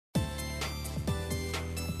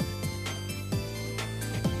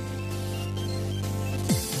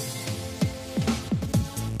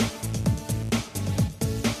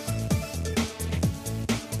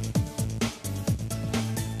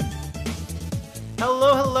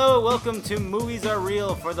welcome to Movies Are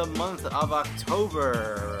Real for the month of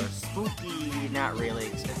October. Spooky, not really.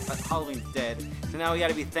 Halloween's dead. So now we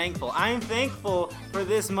gotta be thankful. I'm thankful for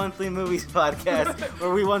this monthly movies podcast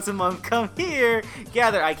where we once a month come here,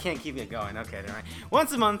 gather. I can't keep it going. Okay, all right.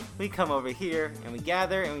 Once a month, we come over here and we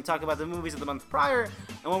gather and we talk about the movies of the month prior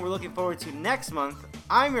and what we're looking forward to next month.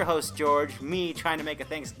 I'm your host, George, me trying to make a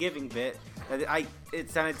Thanksgiving bit. It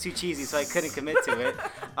sounded too cheesy, so I couldn't commit to it.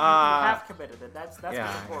 You have committed it. That's what's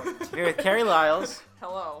important. Here with Carrie Lyles.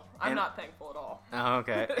 Hello. I'm not thankful at all. Oh,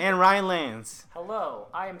 okay. And Ryan Lance. Hello.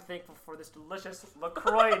 I am thankful for this delicious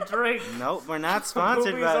LaCroix drink. Nope, we're not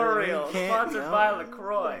sponsored Movies by Are it. Real. Sponsored by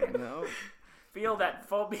LaCroix. No. Feel that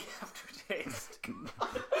foamy aftertaste.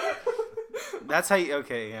 That's how you.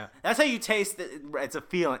 Okay, yeah. That's how you taste it. It's a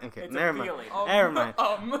feeling. Okay, It's never a mind. feeling. Never mind.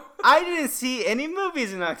 I didn't see any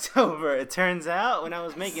movies in October. It turns out when I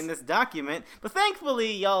was making this document, but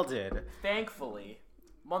thankfully y'all did. Thankfully,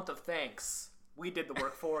 month of thanks. We did the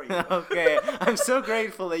work for you. Okay, I'm so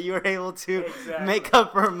grateful that you were able to Exactly. make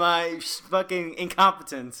up for my fucking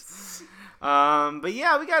incompetence. But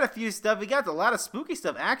yeah, we got a few stuff. We got a lot of spooky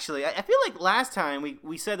stuff, actually. I feel like last time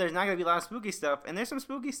we said there's not going to be a lot of spooky stuff, and there's some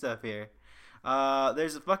spooky stuff here.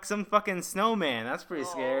 There's some fucking snowman. That's pretty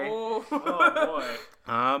scary. Oh boy.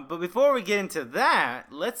 But before we get into that,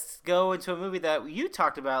 let's go into a movie that you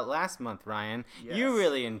talked about last month, Ryan. Yes. You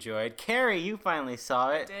really enjoyed. Carrie, you finally saw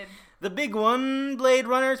it. Did. The big one, Blade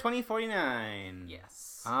Runner 2049.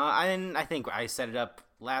 Yes. I think I set it up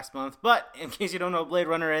last month, but in case you don't know what Blade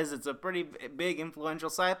Runner is, it's a pretty big, influential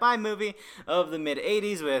sci-fi movie of the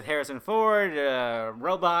mid-'80s with Harrison Ford,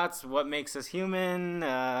 robots, what makes us human,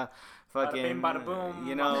 fucking, Bada bing, bada boom.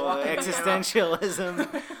 you know, existentialism.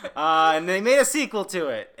 And they made a sequel to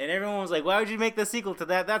it, and everyone was like, why would you make the sequel to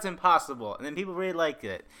that? That's impossible. And then people really liked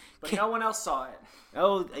it. But no one else saw it.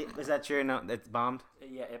 Oh, is that true? No, it's bombed?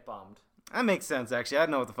 Yeah, it bombed. That makes sense, actually. I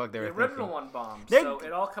don't know what the fuck they were The thinking. original one bombed, They're- so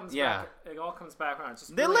it all comes back. It all comes back around. It's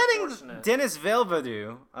just They're really letting unfortunate. Dennis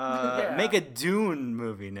Villeneuve Yeah. make a Dune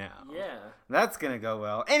movie now. Yeah. That's gonna go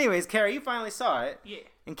well. Anyways, Carrie, you finally saw it. Yeah.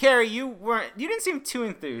 And Carrie, you didn't seem too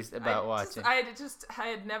enthused about watching. I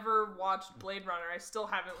had never watched Blade Runner. I still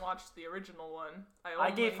haven't watched the original one.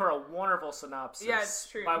 I gave her a wonderful synopsis. Yeah, it's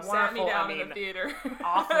true. By You sat me wonderful, down I mean, in the theater.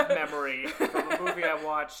 off of memory from a movie I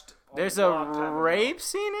watched. There's a a long time ago. rape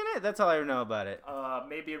scene in it? That's all I know about it.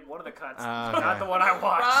 Maybe one of the cuts, Okay. not the one I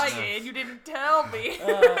watched. Ryan, you didn't tell me.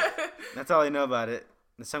 That's all I know about it.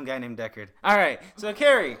 There's some guy named Deckard. Alright, so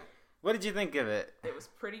Carrie, what did you think of it? It was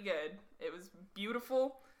pretty good. It was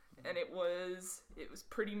beautiful, and it was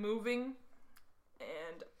pretty moving,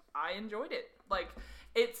 and I enjoyed it. Like,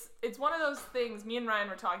 it's one of those things, me and Ryan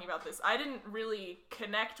were talking about this, I didn't really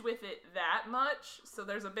connect with it that much, so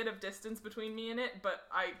there's a bit of distance between me and it, but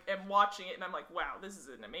I am watching it and I'm like, wow, this is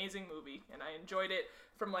an amazing movie, and I enjoyed it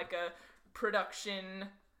from like a production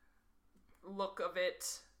look of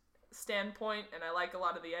it standpoint, and I like a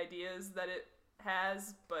lot of the ideas that it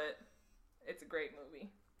has, but it's a great movie.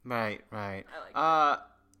 Right. I like it.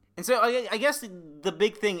 And so I guess the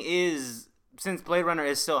big thing is, since Blade Runner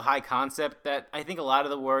is so high concept, that I think a lot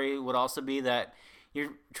of the worry would also be that you're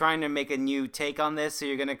trying to make a new take on this, so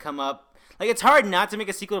you're going to come up... Like, it's hard not to make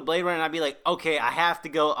a sequel to Blade Runner and not be like, okay, I have to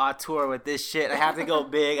go auteur with this shit. I have to go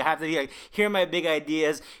big. I have to be like, here are my big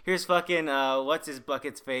ideas. Here's fucking, what's his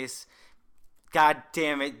bucket's face? God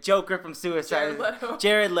damn it. Joker from Suicide.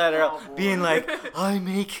 Jared Leto being like, I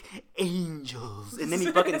make angels. And then he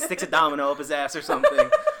fucking sticks a domino up his ass or something.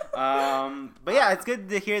 But yeah, it's good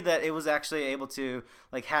to hear that it was actually able to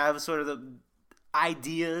like have sort of the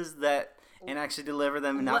ideas that and actually deliver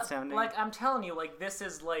them not sounding like I'm telling you, like this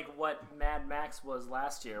is like what Mad Max was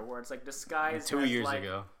last year, where it's like disguised 2 as, year like,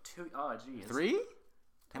 ago. Oh geez. 3?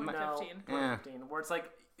 2015. 2015. Where it's like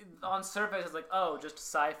on surface it's like, oh, just a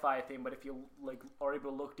sci-fi thing, but if you like are able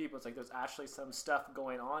to look deep, it's like there's actually some stuff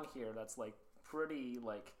going on here that's like pretty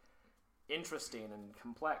like interesting and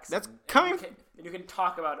complex. That's and coming. and you can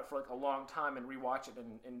talk about it for like a long time and rewatch it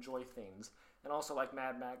and enjoy things. And also like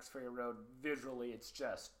Mad Max Fury Road, visually it's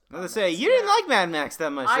just. I was gonna say you didn't like Mad Max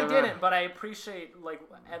that much. I so, didn't, but I appreciate like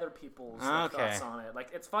other people's Okay. thoughts on it. Like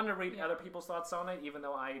it's fun to read other people's thoughts on it, even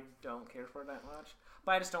though I don't care for it that much.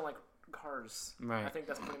 But I just don't like cars. Right. I think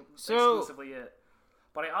that's pretty So- exclusively it.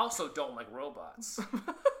 But I also don't like robots.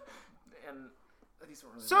 And these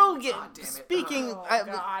were really So God yeah, damn it. speaking Oh,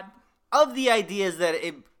 God. of the ideas that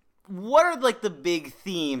it. What are like the big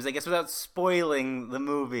themes, I guess, without spoiling the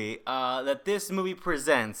movie, that this movie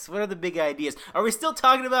presents? What are the big ideas? Are we still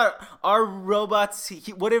talking about our robots?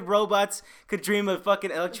 What if robots could dream of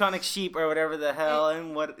fucking electronic sheep or whatever the hell?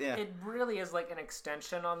 And what? Yeah. It really is like an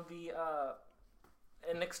extension on the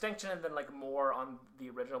an extension and then like more on the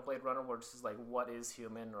original Blade Runner, where it's just like what is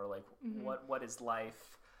human or like what is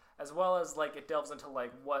life, as well as like it delves into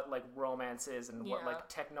like what like romance is and what like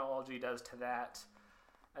technology does to that,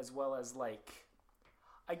 as well as like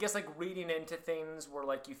I guess like reading into things where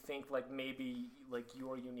like you think like maybe like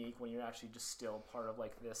you're unique when you're actually just still part of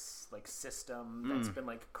like this like system that's been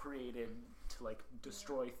like created to like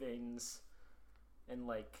destroy things and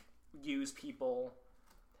like use people,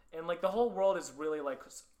 and like the whole world is really like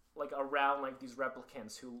around like these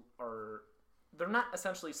replicants who are, they're not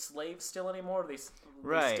essentially slaves still anymore. They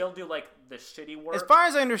still do like the shitty work. As far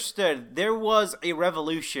as I understood, there was a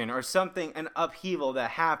revolution or something, an upheaval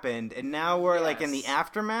that happened, and now we're like in the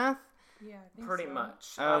aftermath. Yeah, I think Pretty so. much.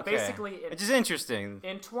 Okay. Basically, which is interesting.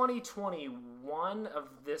 In 2021 of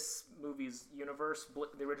this movie's universe,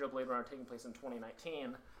 the original Blade Runner taking place in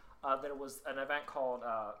 2019, there was an event called,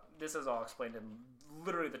 this is all explained in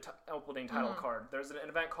literally the opening title card. There's an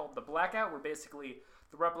event called the Blackout, where basically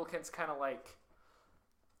the replicants kind of like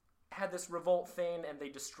had this revolt thing, and they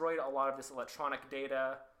destroyed a lot of this electronic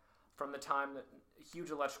data from the time,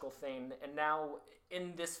 huge electrical thing, and now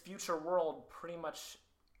in this future world, pretty much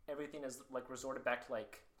everything is like resorted back to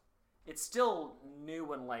like, it's still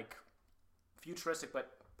new and like futuristic,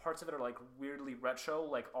 but parts of it are like weirdly retro.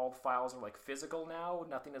 Like all the files are like physical now.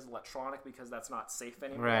 Nothing is electronic because that's not safe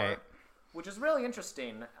anymore. Right. Which is really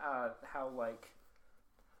interesting. How like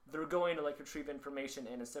they're going to like retrieve information,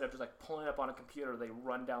 and instead of just like pulling it up on a computer, they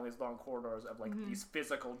run down these long corridors of like these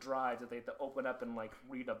physical drives that they have to open up and like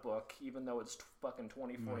read a book, even though it's fucking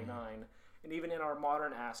 2049. And even in our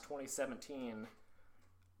modern ass 2017,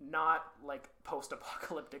 not like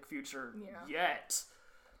post-apocalyptic future yet.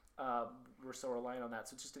 We're so reliant on that,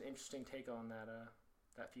 so it's just an interesting take on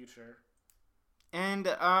that future. And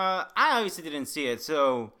I obviously didn't see it,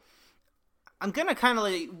 so I'm gonna kind of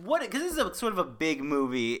like because this is a sort of a big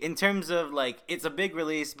movie in terms of like it's a big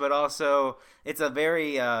release, but also it's a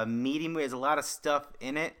very meaty movie. There's a lot of stuff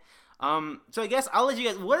in it. So I guess I'll let you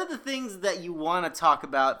guys. What are the things that you want to talk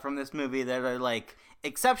about from this movie that are like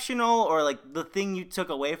exceptional, or like the thing you took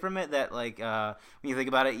away from it that like when you think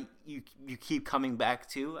about it, you keep coming back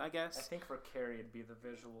to? I guess. I think for Carrie it'd be the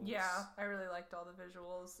visuals. Yeah, I really liked all the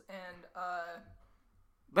visuals, and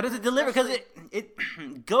but it's a delivery because it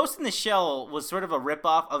Ghost in the Shell was sort of a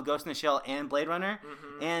ripoff of Ghost in the Shell and Blade Runner,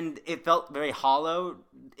 and it felt very hollow.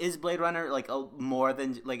 Is Blade Runner like more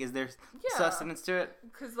than like? Is there sustenance to it?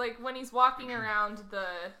 because like when he's walking around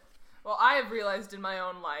I have realized in my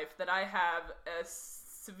own life that I have a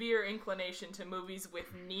severe inclination to movies with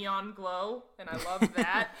neon glow, and I love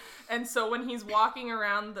that. And so when he's walking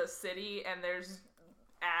around the city and there's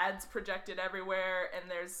ads projected everywhere, and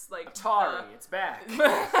there's like Atari, it's back.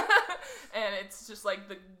 and it's just like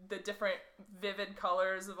the different vivid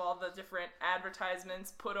colors of all the different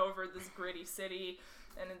advertisements put over this gritty city,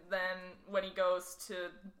 and then when he goes to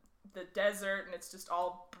the desert and it's just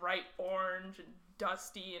all bright orange and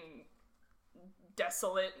dusty and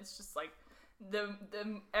desolate, it's just like the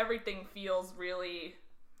everything feels really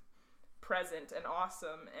present and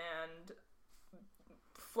awesome and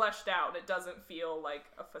fleshed out. It doesn't feel like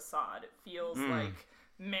a facade. It feels like,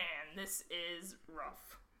 man, this is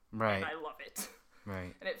rough. Right. And I love it.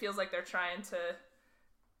 Right. And it feels like they're trying to,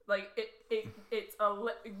 like, it's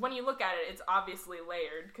when you look at it, it's obviously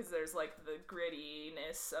layered because there's like the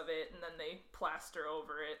grittiness of it, and then they plaster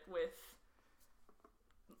over it with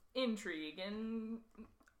intrigue and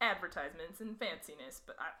advertisements and fanciness.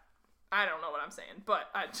 But I don't know what I'm saying, but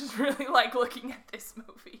I just really like looking at this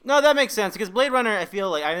movie. No, that makes sense, because Blade Runner, I feel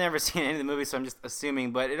like, I've never seen any of the movies, so I'm just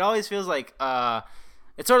assuming, but it always feels like,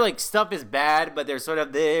 it's sort of like stuff is bad, but there's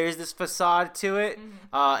this facade to it,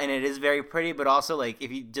 and it is very pretty, but also, like,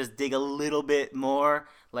 if you just dig a little bit more,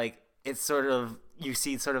 like, it's sort of, you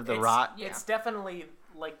see sort of the rot. Yeah. It's definitely,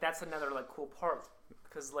 like, that's another, like, cool part,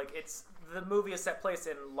 because, like, the movie is set place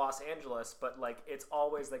in Los Angeles, but, like, it's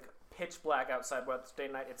always, like, pitch black outside, whether it's day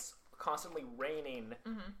and night. It's constantly raining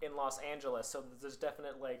in Los Angeles, so there's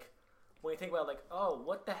definite, like, when you think about, like, oh,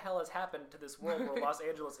 what the hell has happened to this world where Los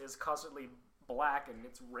Angeles is constantly black and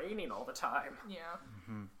it's raining all the time? Yeah.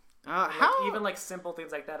 How even like simple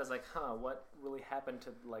things like that is like, what really happened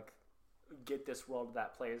to like get this world to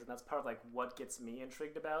that place? And that's part of like what gets me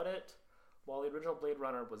intrigued about it. While the original Blade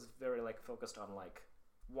Runner was very like focused on like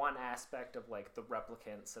one aspect of like the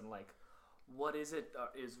replicants and like, what is it?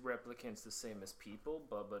 Is replicants the same as people?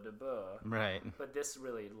 Right. But this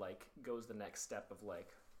really like goes the next step of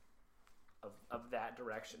like of that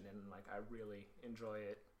direction, and like I really enjoy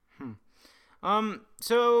it.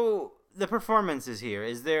 So the performances here.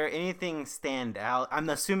 Is there anything stand out? I'm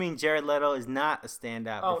assuming Jared Leto is not a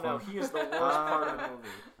standout. Oh no, he is the worst part of the movie.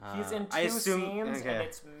 He's in two scenes and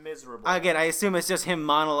it's miserable. Again, I assume it's just him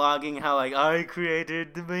monologuing how like I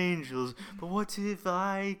created the angels, but what if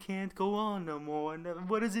I can't go on no more?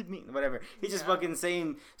 What does it mean? Whatever. He's just fucking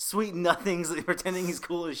saying sweet nothings, pretending he's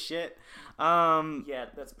cool as shit. Yeah,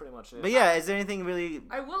 that's pretty much it. But yeah, is there anything really?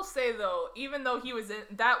 I will say though, even though he was in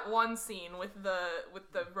that one scene with the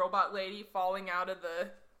robot lady falling out of the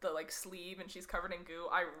like sleeve and she's covered in goo,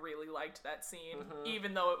 I really liked that scene.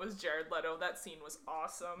 Even though it was Jared Leto, that scene was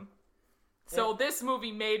awesome. So this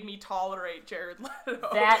movie made me tolerate Jared Leto.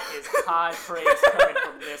 That is high praise coming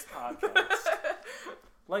from this podcast.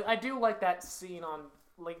 Like, I do like that scene on,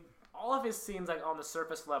 like, all of his scenes, like, on the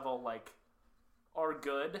surface level, like, are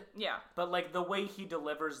good. Yeah. But, like, the way he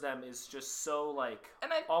delivers them is just so, like,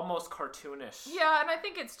 almost cartoonish. Yeah, and I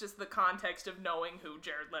think it's just the context of knowing who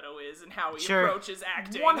Jared Leto is and how he Sure. approaches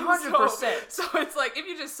acting. 100%. So it's like, if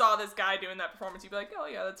you just saw this guy doing that performance, you'd be like, oh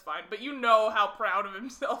yeah, that's fine. But you know how proud of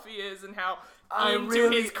himself he is and how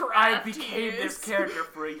his craft I became he this is. character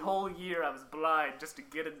for a whole year. I was blind just to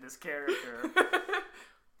get in this character.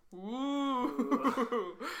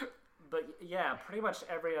 Ooh. But, yeah, pretty much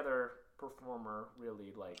every other performer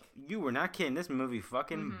really, like... You were not kidding. This movie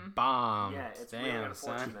fucking bombed. Yeah, it's Damn, really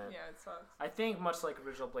son. unfortunate. Yeah, it sucks. I think much like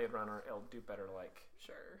original Blade Runner, it'll do better to like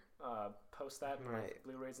Sure. post that in Right. like,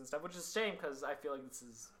 Blu-rays and stuff, which is a shame because I feel like this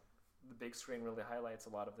is the big screen really highlights a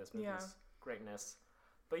lot of this movie's greatness.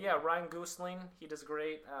 But yeah, Ryan Gosling, he does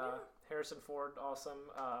great. Harrison Ford,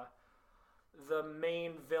 awesome. The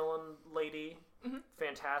main villain lady,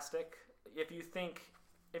 fantastic. If you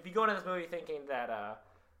go into this movie thinking that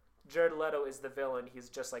Jared Leto is the villain, he's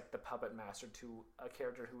just like the puppet master to a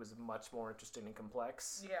character who is much more interesting and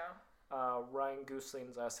complex. Yeah. Ryan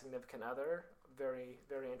Gosling's significant other, very,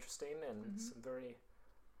 very interesting, and some very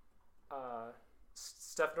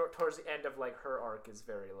stuff towards the end of like her arc is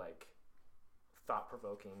very like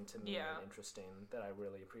thought-provoking to me and interesting that I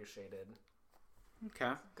really appreciated.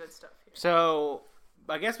 Okay. Good stuff here. So,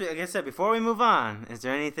 I guess like I said, before we move on, is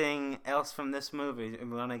there anything else from this movie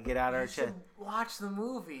we want to get out of our chest? Watch the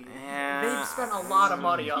movie. Yeah. They've spent a lot of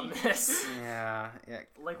money on this. Yeah.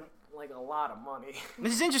 Like a lot of money.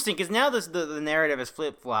 Which is interesting because now the narrative is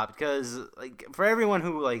flip-flopped because like for everyone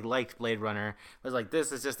who like liked Blade Runner was like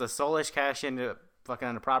this is just a soulish cash into fucking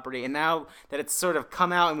on the property, and now that it's sort of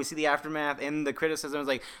come out and we see the aftermath and the criticism is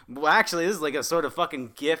like, well, actually this is like a sort of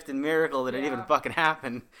fucking gift and miracle that it even fucking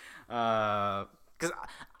happened. Because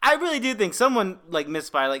I really do think someone like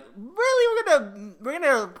misfired. Like, really, we're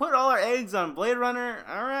gonna put all our eggs on Blade Runner?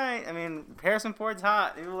 All right. I mean, Harrison Ford's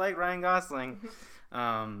hot. People like Ryan Gosling.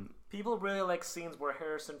 People really like scenes where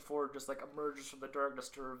Harrison Ford just like emerges from the darkness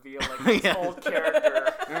to reveal like his old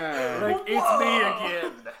character. Like, it's me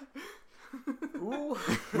again. Ooh.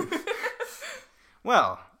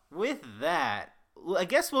 Well, with that, I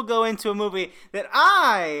guess we'll go into a movie that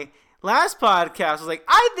last podcast was like,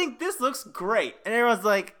 I think this looks great. And everyone's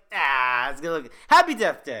like, it's gonna look Happy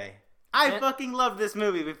Death Day. I fucking love this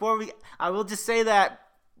movie. I will just say that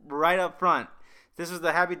right up front. This was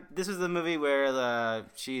the movie where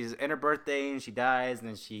she's in her birthday and she dies and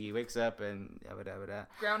then she wakes up and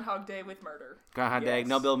Groundhog Day with murder. Groundhog Day,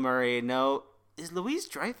 no Bill Murray, no. Is Louise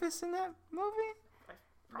Dreyfus in that movie?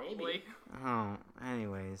 Probably. Oh,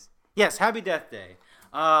 anyways. Yes, Happy Death Day.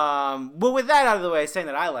 Well, with that out of the way, saying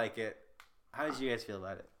that I like it, how did you guys feel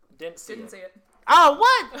about it? Didn't see it. Oh,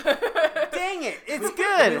 what? Dang it. It's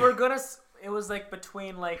good. We were gonna... It was like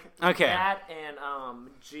between like that and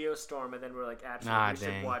Geostorm, and then we're like, actually,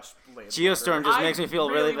 we should watch Blade Geostorm just makes me feel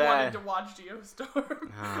really bad. I wanted to watch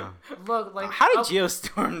Geostorm. Look, like how did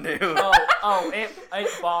Geostorm do? It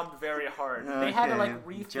bombed very hard. Okay. They had to like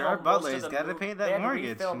refilm Gerard Butler's got to pay that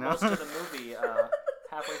mortgage. They had to refilm most of the movie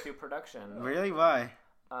halfway through production. Really? Why?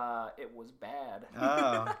 It was bad.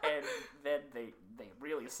 Oh. And then they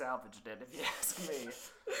really salvaged it, if you ask me.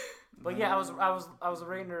 But yeah, I was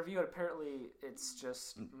reading the review, and apparently it's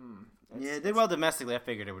just it did well domestically. I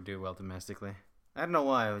figured it would do well domestically. I don't know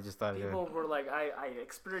why. I just thought people were like, I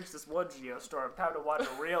experienced this one Geostorm. Time to watch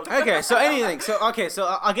a real. Okay, so anything. So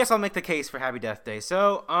I guess I'll make the case for Happy Death Day.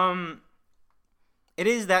 So it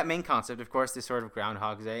is that main concept, of course, this sort of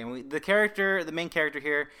Groundhog Day, and the main character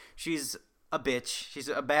here, she's a bitch. She's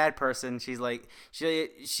a bad person. She's like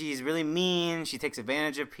she's really mean. She takes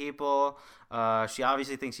advantage of people. She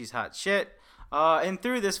obviously thinks she's hot shit. And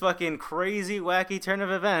through this fucking crazy, wacky turn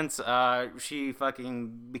of events, she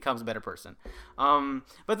fucking becomes a better person.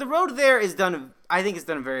 But the road there is done. I think it's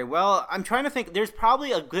done very well. I'm trying to think. There's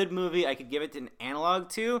probably a good movie I could give it an analog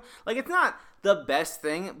to. Like, it's not the best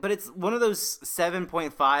thing, but it's one of those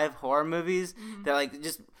 7.5 horror movies that like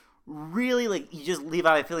just really like you just leave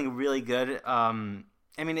out feeling really good. I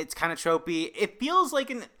mean, it's kind of tropey. It feels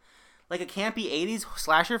like a campy 80s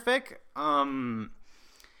slasher fic.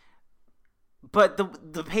 But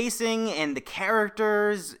the pacing and the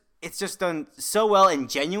characters, it's just done so well and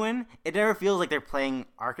genuine. It never feels like they're playing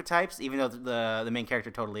archetypes, even though the main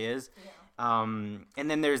character totally is. Yeah. And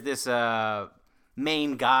then there's this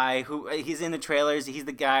main guy who he's in the trailers. He's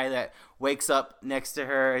the guy that wakes up next to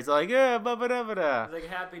her. He's like, yeah, ba ba da ba da. He's like,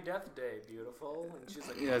 Happy Death Day, beautiful. And she's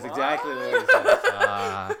like, Yeah, that's what? exactly what he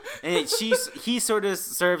says. And he sort of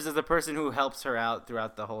serves as the person who helps her out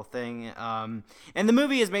throughout the whole thing. And the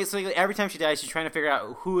movie is basically every time she dies, she's trying to figure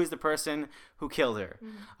out who is the person who killed her.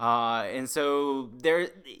 And so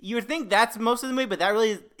you would think that's most of the movie, but that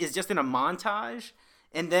really is just in a montage.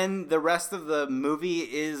 And then the rest of the movie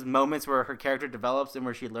is moments where her character develops and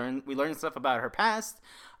where we learn stuff about her past,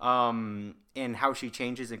 and how she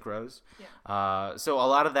changes and grows. Yeah. So a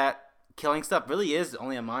lot of that killing stuff really is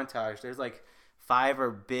only a montage. There's like 5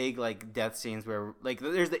 or big like death scenes where like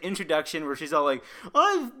there's the introduction where she's all like,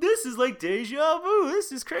 "Oh, this is like deja vu.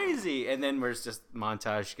 This is crazy," and then where it's just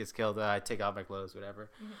montage. She gets killed. I take off my clothes,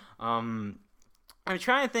 whatever. I'm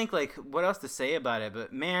trying to think like what else to say about it,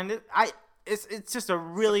 but man, it's just a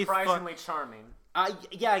really surprisingly charming.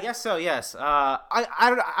 Yeah, I guess so. Yes. I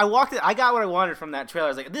walked it. I got what I wanted from that trailer. I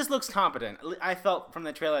was like, this looks competent. I felt from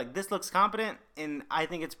the trailer like this looks competent, and I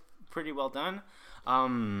think it's pretty well done.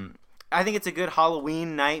 I think it's a good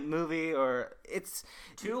Halloween night movie, or it's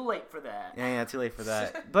too late for that. Yeah, too late for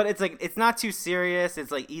that. But it's like it's not too serious.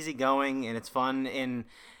 It's like easygoing and it's fun. And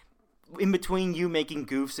in between you making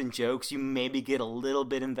goofs and jokes, you maybe get a little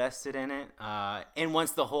bit invested in it. And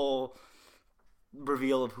once the whole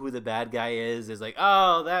reveal of who the bad guy is like,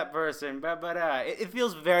 oh, that person, it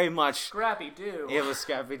feels very much Scrappy Doo. It was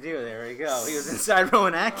Scrappy Doo. There we go. He was inside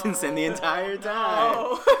Rowan Atkinson the entire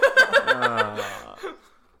time.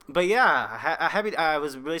 But yeah, I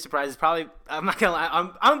was really surprised. It's probably, I'm not gonna lie,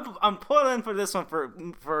 I'm pulling for this one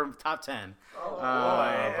for top 10. But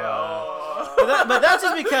that's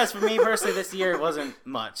just because for me personally this year it wasn't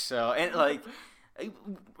much. So, and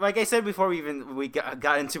like I said before we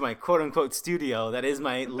got into my quote unquote studio, that is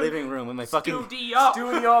my living room with my fucking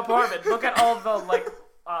studio apartment. Look at all the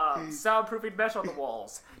soundproofing mesh on the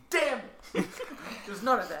walls. Damn it! There's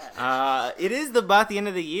none of that. It is about the end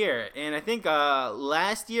of the year, and I think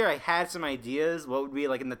last year I had some ideas what would be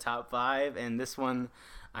like in the top 5, and this one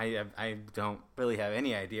I don't really have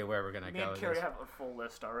any idea where we're gonna go. Me and Carrie have a full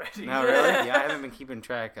list already. No, really? Yeah, I haven't been keeping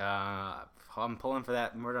track. I'm pulling for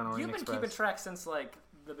that Murder on Orient Express. You've been keeping track since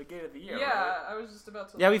the beginning of the year. Yeah, right? I was just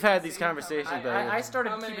about to. Yeah, we've had these conversations. I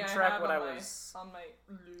started keeping track when I was on my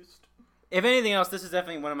list. If anything else, this is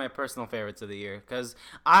definitely one of my personal favorites of the year because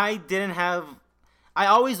I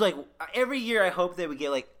always every year I hope that we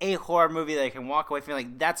get like a horror movie that I can walk away from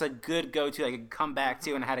like that's a good go-to I can come back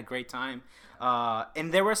to and I had a great time.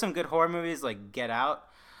 And there were some good horror movies like Get Out.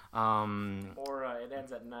 Or It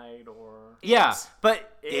Ends at Night, or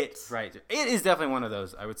but it is definitely one of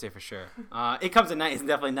those. I would say for sure. It Comes at Night is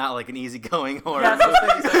definitely not like an easygoing horror.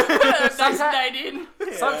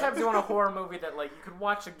 Sometimes you want a horror movie that like you can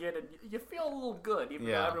watch again and you feel a little good even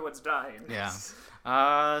though everyone's dying. Yeah.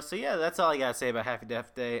 So yeah, that's all I gotta say about Happy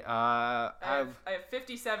Death Day. I have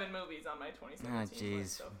 57 movies on my 2017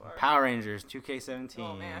 list so far. Power Rangers 2K17.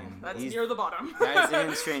 Oh man, that's near the bottom. Guys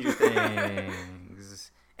in Stranger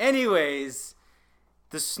Things. Anyways,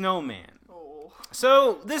 The Snowman. Oh.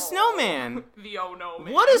 So, The Snowman. The oh no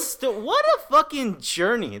man. What a fucking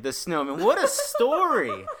journey, The Snowman. What a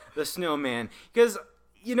story, The Snowman. Because,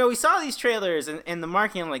 we saw these trailers and the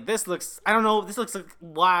marketing, I'm like, this looks like,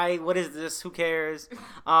 why? What is this? Who cares?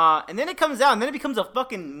 And then it comes out, and then it becomes a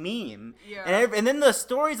fucking meme. Yeah. And then the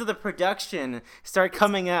stories of the production start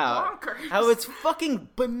coming out. Bonkers. How it's fucking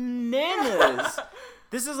bananas.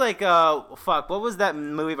 This is like, what was that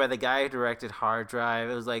movie by the guy who directed Hard Drive?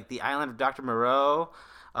 It was like The Island of Dr. Moreau,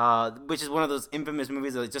 which is one of those infamous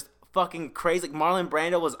movies that was just fucking crazy. Like Marlon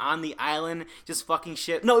Brando was on the island just fucking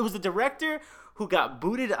shit. No, it was the director who got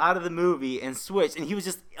booted out of the movie and switched, and he was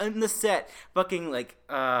just in the set fucking like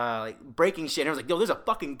breaking shit. And I was like, yo, there's a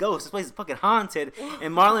fucking ghost. This place is fucking haunted.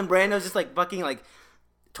 And Marlon Brando's just like fucking like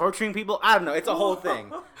torturing people. I don't know. It's a whole thing.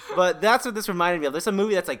 But that's what this reminded me of. There's a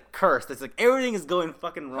movie that's like cursed. It's like everything is going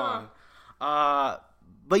fucking wrong.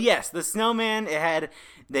 But yes, The Snowman,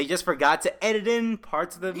 they just forgot to edit in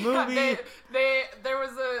parts of the movie.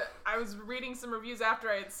 I was reading some reviews after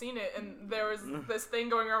I had seen it, and there was this thing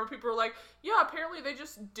going around where people were like, yeah, apparently they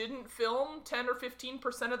just didn't film 10 or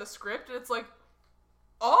 15% of the script, and it's like,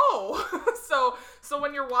 oh, so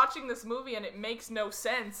when you're watching this movie and it makes no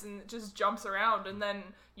sense and it just jumps around, and then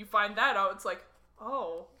you find that out, it's like,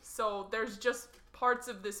 oh, so there's just parts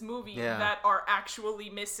of this movie that are actually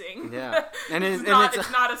missing. Yeah, and it's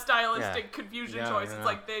not a stylistic confusion choice. It's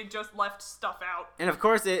like they just left stuff out. And of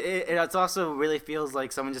course, it also really feels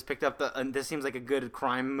like someone just picked up this seems like a good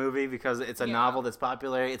crime movie because it's a novel that's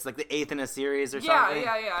popular. It's like the 8th in a series or something.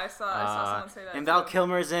 Yeah. I saw someone say that. And Val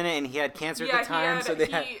Kilmer's in it, and he had cancer at the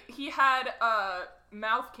time. He had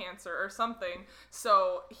mouth cancer or something,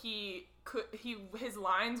 so his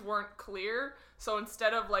lines weren't clear. So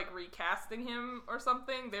instead of like recasting him or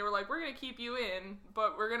something, they were like, we're gonna keep you in,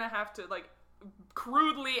 but we're gonna have to like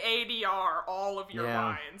crudely ADR all of your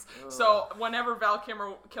lines. Ugh. So whenever Val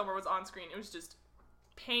Kilmer was on screen, it was just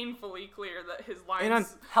painfully clear that his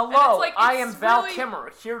lines. Hello, like, I am Val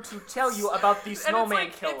Kilmer, here to tell you about the snowman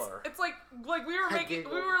killer. It's like we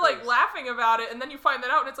were like laughing about it, and then you find that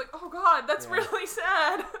out, and it's like, oh god, that's really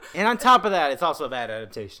sad. And on top of that, it's also a bad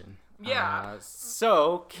adaptation. Yeah.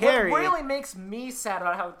 So, Carrie... What really makes me sad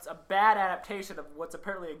about how it's a bad adaptation of what's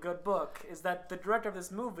apparently a good book is that the director of this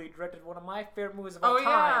movie directed one of my favorite movies of all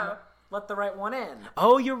time, Let the Right One In.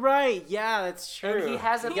 Oh, you're right. Yeah, that's true. And he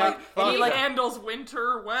has it he handles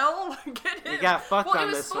winter well. Get him. He got fucked on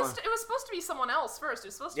this one. It was supposed to be someone else first. It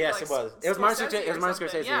was supposed to be like... Yes, it was. It was Martin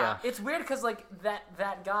Scorsese, yeah. It's weird because like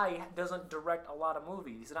that guy doesn't direct a lot of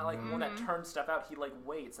movies. He's not like one that turns stuff out. He like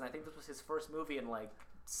waits, and I think this was his first movie in like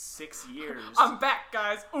 6 years. I'm back,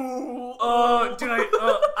 guys. Ooh.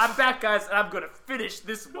 I'm back, guys, and I'm gonna finish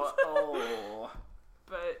this one. Oh.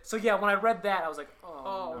 But so yeah, when I read that, I was like,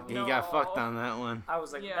 oh no. He got fucked on that one. I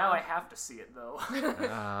was like, now I have to see it though.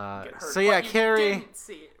 So yeah, Carrie,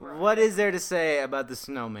 right. What is there to say about the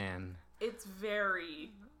snowman? It's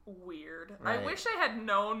very weird. Right. I wish I had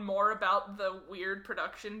known more about the weird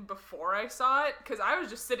production before I saw it, because I was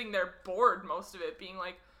just sitting there bored most of it, being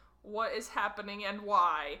like, what is happening and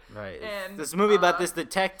why? Right. And this movie about this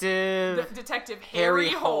detective, Detective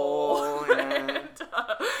Harry Hole, and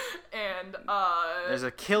there's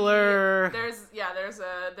a killer. There's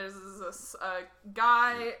a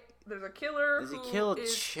guy. There's a killer. Does he kill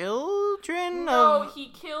children? No, he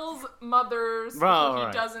kills mothers who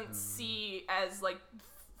he doesn't see as like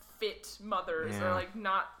fit mothers or like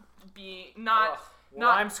not.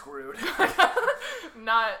 I'm screwed.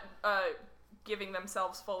 Not giving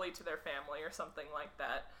themselves fully to their family or something like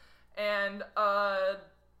that, and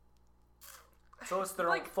so it's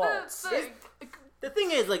their own fault. The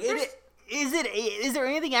thing is, like, is there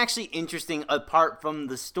anything actually interesting apart from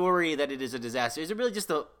the story that it is a disaster? Is it really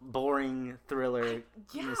just a boring thriller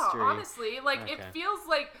mystery? Honestly, like it feels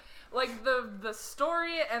like the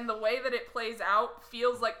story and the way that it plays out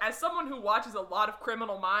feels like, as someone who watches a lot of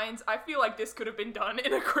Criminal Minds, I feel like this could have been done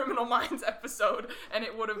in a Criminal Minds episode, and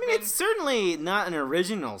it would have been... it's certainly not an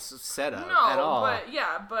original setup at all.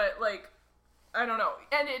 But like, I don't know.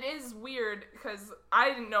 And it is weird, because I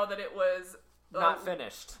didn't know that it was... not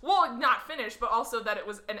finished. Well, not finished, but also that it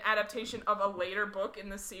was an adaptation of a later book in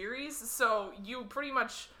the series, so you pretty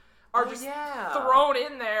much... are thrown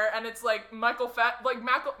in there, and it's like Michael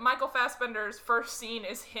Fassbender's first scene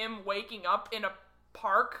is him waking up in a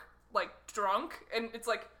park, like drunk, and it's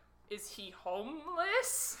like, is he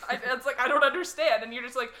homeless? It's like, I don't understand, and you're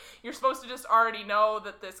just like, you're supposed to just already know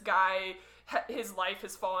that this guy, his life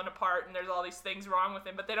has fallen apart, and there's all these things wrong with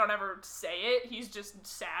him, but they don't ever say it. He's just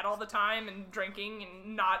sad all the time and drinking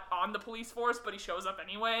and not on the police force, but he shows up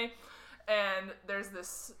anyway. And there's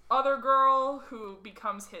this other girl who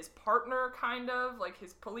becomes his partner, kind of, like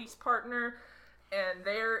his police partner, and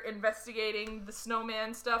they're investigating the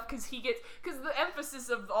snowman stuff, because the emphasis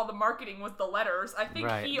of all the marketing was the letters. I think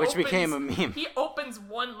which became a meme. He opens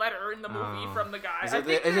one letter in the movie from the guy.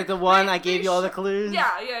 Is it the one I gave you all the clues?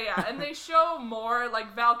 Yeah. And they show more,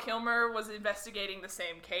 like Val Kilmer was investigating the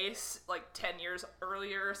same case, like 10 years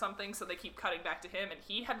earlier or something, so they keep cutting back to him, and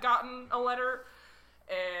he had gotten a letter,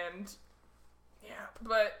 and... yeah,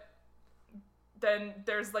 but then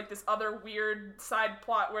there's like this other weird side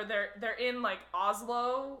plot where they're in like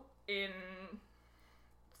Oslo in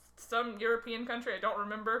some European country. I don't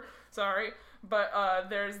remember. Sorry, but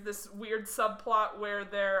there's this weird subplot where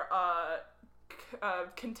they're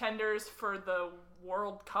contenders for the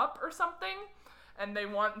World Cup or something, and they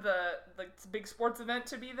want the big sports event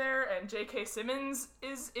to be there, and J.K. Simmons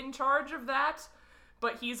is in charge of that,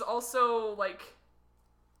 but he's also like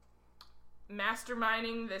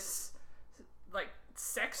masterminding this like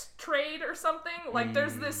sex trade or something. Like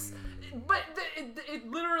there's this, but it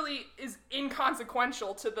literally is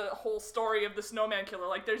inconsequential to the whole story of the Snowman Killer.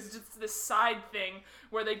 Like there's just this side thing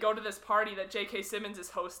where they go to this party that J.K. Simmons is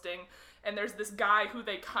hosting, and there's this guy who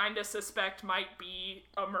they kind of suspect might be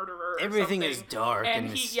a murderer. Everything something. is dark and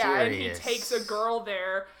mysterious. Yeah, and he takes a girl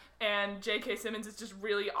there, and J.K. Simmons is just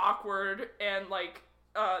really awkward, and like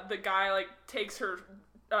the guy like takes her.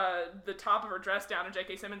 The top of her dress down, and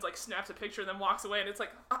J.K. Simmons like snaps a picture and then walks away, and it's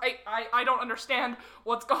like I don't understand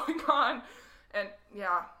what's going on, and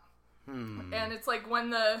yeah, and it's like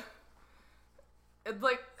when it's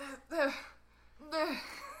like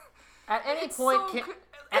at any it's point, so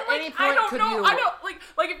at like, any point, I don't could know. you? I don't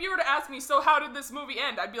like if you were to ask me, so how did this movie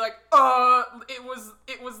end? I'd be like, it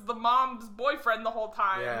was the mom's boyfriend the whole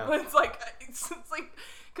time. Yeah. It's like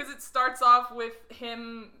because it starts off with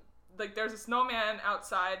him. Like, there's a snowman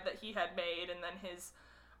outside that he had made, and then his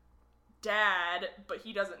dad, but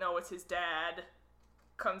he doesn't know it's his dad,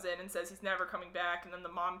 comes in and says he's never coming back, and then the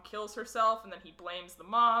mom kills herself, and then he blames the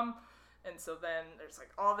mom, and so then there's, like,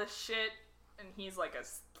 all this shit, and he's, like, a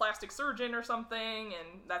plastic surgeon or something,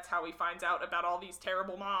 and that's how he finds out about all these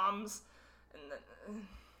terrible moms, and then...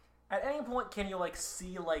 At any point, can you, like,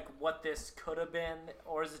 see, like, what this could have been,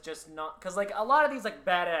 or is it just not... Because, like, a lot of these, like,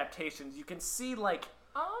 bad adaptations, you can see, like...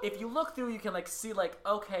 if you look through, you can, like, see, like,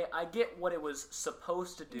 okay, I get what it was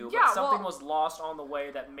supposed to do, Yeah, but something well- was lost on the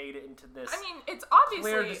way that made it into this. I mean, it's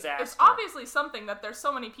clear disaster. it's obviously something that there's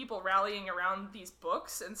so many people rallying around these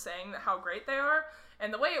books and saying how great they are.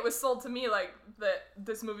 And the way it was sold to me, like, that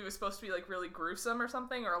this movie was supposed to be, like, really gruesome or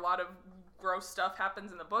something, or a lot of gross stuff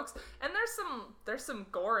happens in the books. And there's some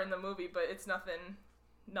gore in the movie, but it's nothing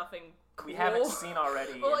cool. we haven't seen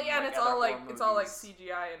already. Well, in, yeah, and like, it's other all like horror it's all like movies.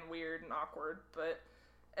 CGI and weird and awkward, but.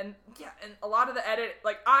 And yeah, and a lot of the edit,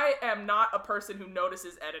 like, I am not a person who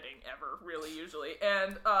notices editing ever, really, usually.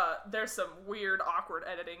 And there's some weird, awkward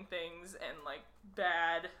editing things and, like,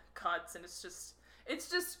 bad cuts, and it's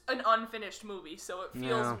just an unfinished movie, so it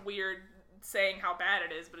feels Yeah. weird saying how bad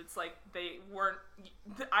it is, but it's like they weren't.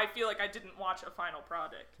 I feel like I didn't watch a final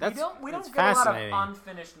product. That's we don't that's get a lot of fascinating.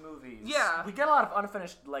 unfinished movies. Yeah. We get a lot of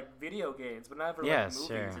unfinished, like, video games, but never, Yes, like,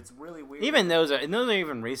 movies. sure. It's really weird. Even those are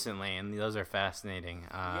even recently, and those are fascinating.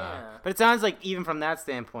 Yeah. But it sounds like even from that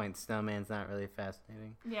standpoint, Snowman's not really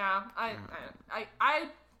fascinating. Yeah, I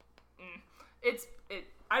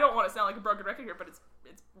don't want to sound like a broken record here, but it's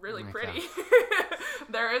really Okay. pretty.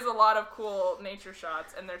 There is a lot of cool nature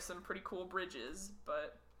shots, and there's some pretty cool bridges,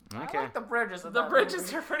 but Okay. I like the bridges. the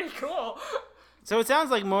bridges are pretty cool. So it sounds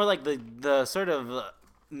like more like the sort of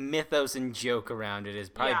mythos and joke around it is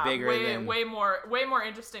probably bigger than. way more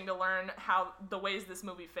interesting to learn how the ways this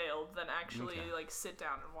movie failed than actually like sit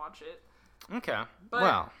down and watch it. Okay. But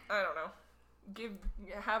Well. I don't know.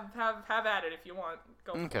 Have at it if you want.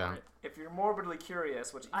 Go Okay. for it. If you're morbidly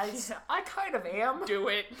curious, which I Yeah. I kind of am. Do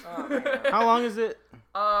it. Oh, man. How long is it?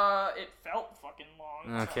 It felt fucking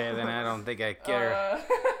long. Okay, then I don't think I care.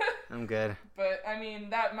 I'm good. But I mean,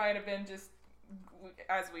 that might have been just,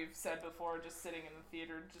 as we've said before, just sitting in the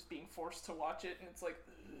theater, just being forced to watch it, and it's like,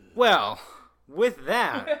 Well, with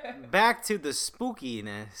that, back to the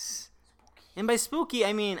spookiness. And by spooky,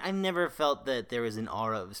 I mean I've never felt that there was an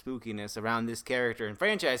aura of spookiness around this character and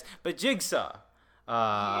franchise, but Jigsaw.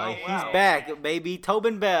 He's back, baby.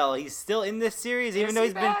 Tobin Bell. He's still in this series, even though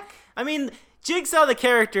he's been. I mean, Jigsaw the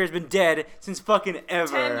character has been dead since fucking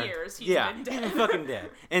ever. 10 years he's been dead. He's been fucking dead.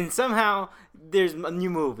 And somehow there's a new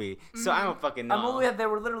movie, so I don't fucking know. A movie that they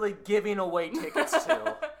were literally giving away tickets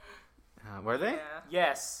to. Were they? yeah.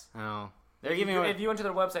 Yes. Oh, they're giving away. If you went to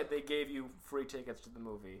their website, they gave you free tickets to the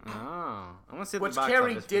movie. Oh, I want to see Which the box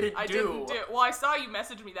Carrie office. didn't I do. didn't do. Well, I saw you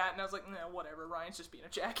message me that, and I was like, no, whatever. Ryan's just being a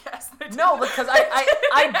jackass. No, because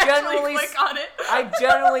I genuinely click on it. I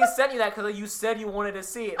genuinely sent you that because you said you wanted to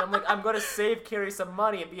see it. And I'm like, I'm gonna save Carrie some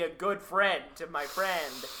money and be a good friend to my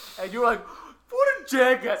friend. And you're like, what a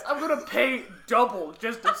jackass! I'm gonna pay double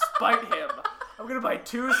just to spite him. I'm gonna buy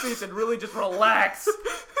 2 seats and really just relax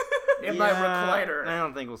in my recliner. I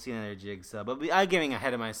don't think we'll see another Jigsaw, but I'm getting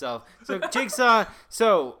ahead of myself. So Jigsaw.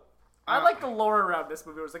 So I like the lore around this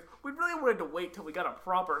movie. It was like, we really wanted to wait till we got a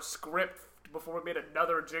proper script before we made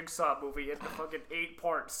another Jigsaw movie in the fucking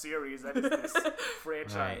 8-part series that is this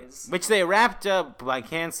franchise. which they wrapped up by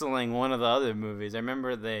canceling one of the other movies. I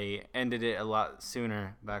remember they ended it a lot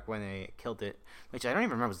sooner back when they killed it, which I don't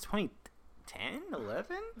even remember. Was it 2010,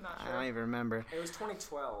 11? Not I sure. don't even remember. It was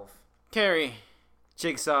 2012. Carrie,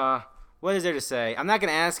 Jigsaw, what is there to say? I'm not going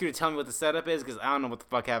to ask you to tell me what the setup is because I don't know what the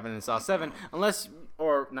fuck happened in Saw 7, unless,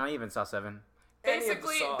 or not even Saw 7.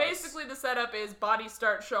 Basically, the setup is bodies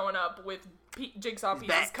start showing up with jigsaw pieces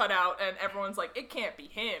back. cut out, and everyone's like, "It can't be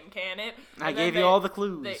him, can it?" And I then gave you all the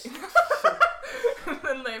clues. And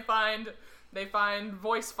then they find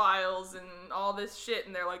voice files and all this shit,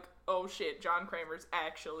 and they're like, "Oh shit, John Kramer's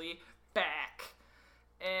actually back."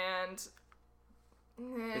 And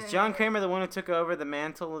Is John Kramer the one who took over the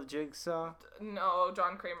mantle of Jigsaw? no,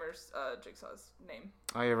 John Kramer's Jigsaw's name.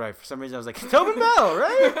 Oh, you're right. For some reason, I was like, Tobin Bell,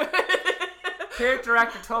 right? Character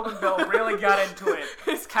actor Tobin Bell really got into it.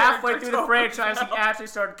 Halfway through the franchise, he actually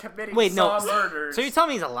started committing murders. So you tell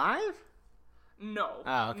me he's alive? No.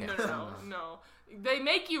 Oh, okay. No. They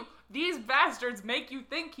make you. These bastards make you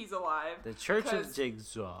think he's alive. The Church of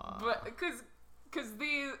Jigsaw. But because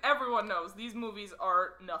everyone knows these movies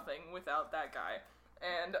are nothing without that guy,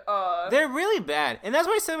 and they're really bad, and that's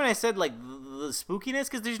what I said when I said like the spookiness,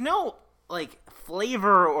 because there's no like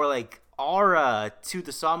flavor or like aura to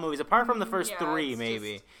the Saw movies apart from the first three.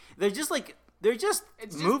 Maybe they're just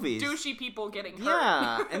it's movies. just douchey people getting hurt.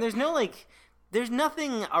 Yeah, and there's no like. There's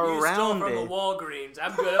nothing You around stole from it. the Walgreens.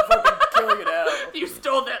 I'm gonna fucking kill you now. You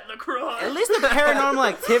stole that LaCroix. At least the Paranormal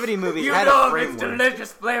Activity movies You had know a of its framework.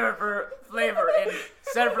 delicious flavor in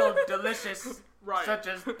several delicious, Right. such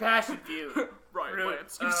as passion fruit. Right, Fruit,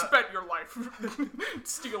 Lance. You've spent your life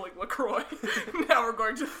stealing LaCroix. Now we're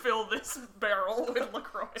going to fill this barrel with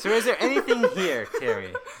LaCroix. So is there anything here,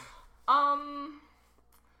 Carrie? I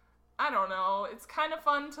don't know. It's kind of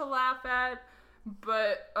fun to laugh at,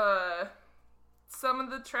 but some of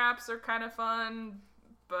the traps are kind of fun,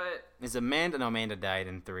 but Is Amanda? No, Amanda died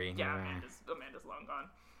in 3. yeah, Never mind. Amanda's long gone.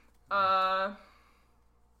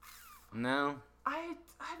 No. I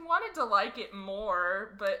wanted to like it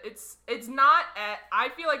more, but it's not I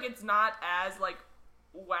feel like it's not as like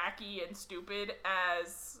wacky and stupid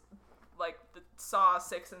as like the Saw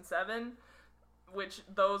 6 and 7, which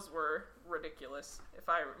those were ridiculous. If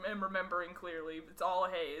I am remembering clearly, it's all a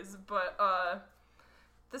haze. But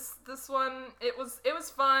this one it was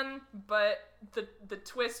fun, but the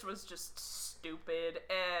twist was just stupid,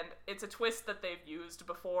 and it's a twist that they've used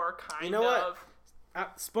before, kind You know what? of.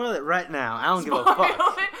 Spoil it right now. I don't give a fuck.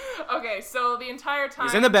 Okay, so the entire time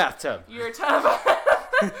He's in the bathtub.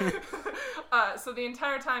 so the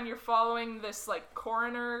entire time you're following this like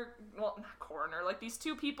coroner, well, not coroner, like these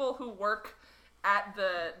two people who work at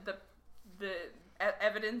the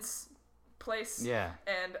evidence place. Yeah.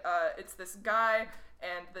 And it's this guy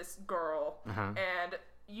and this girl, Uh-huh. and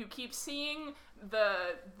you keep seeing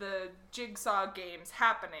the Jigsaw games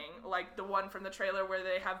happening, like the one from the trailer where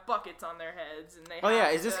they have buckets on their heads and they. Oh yeah,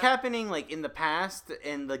 have is this happening like in the past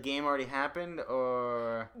and the game already happened,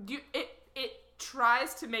 or? It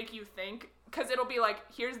tries to make you think, because it'll be like,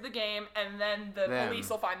 here's the game, and then the police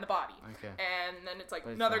will find the body. Okay. And then it's like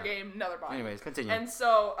But it's another not. game, another body. Anyways, continue. And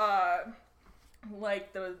so,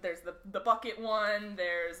 like there's the bucket one,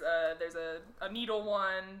 there's a needle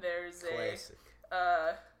one, there's Classic.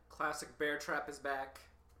 Classic Bear Trap is back,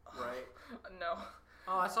 right? No.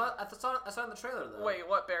 Oh, I saw it in the trailer though. Wait,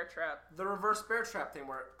 what Bear Trap? The reverse Bear Trap thing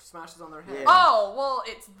where it smashes on their head. Yeah. Oh, well,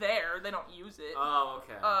 it's there. They don't use it. Oh,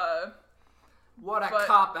 okay. What a but-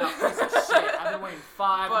 cop out piece of shit! I've been waiting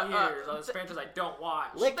 5 But, years on this franchise I don't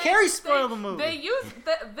watch. Let Carrie spoil the movie.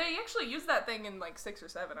 They actually use that thing in like 6 or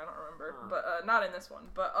 7. I don't remember, but not in this one.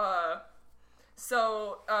 But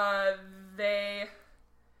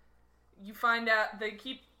you find out they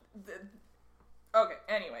keep. Okay.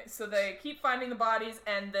 Anyway, so they keep finding the bodies,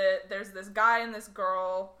 and there's this guy and this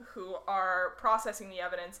girl who are processing the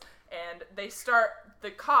evidence, and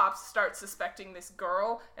the cops start suspecting this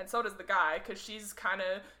girl, and so does the guy, because she's kind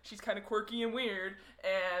of quirky and weird,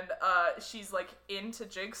 and she's like into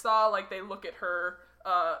Jigsaw. Like they look at her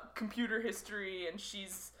computer history, and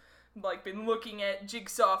she's like been looking at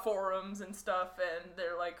Jigsaw forums and stuff, and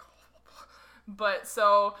they're like, but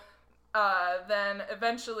so. Then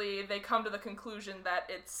eventually they come to the conclusion that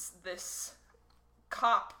it's this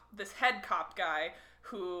head cop guy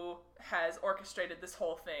who has orchestrated this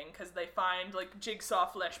whole thing, because they find like Jigsaw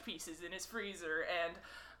flesh pieces in his freezer,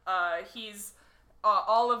 and he's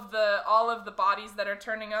all of the bodies that are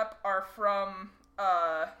turning up are from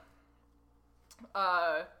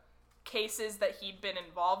cases that he'd been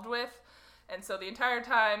involved with. And so the entire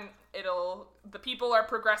time the people are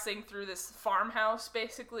progressing through this farmhouse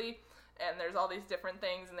basically, and there's all these different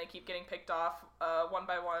things, and they keep getting picked off one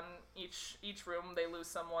by one. Each room they lose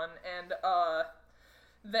someone, and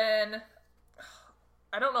then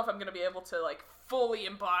I don't know if I'm gonna be able to like fully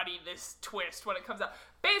embody this twist when it comes out.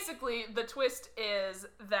 Basically, the twist is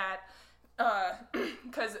that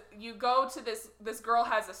because you go to this girl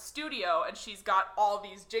has a studio and she's got all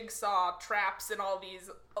these jigsaw traps and all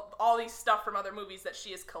these stuff from other movies that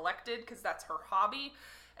she has collected because that's her hobby.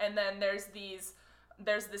 And then there's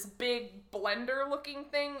this big blender looking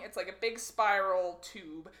thing. It's like a big spiral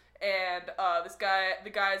tube, and the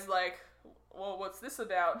guy's like, well, what's this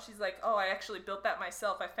about? And she's like, oh, I actually built that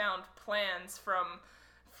myself. I found plans from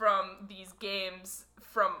these games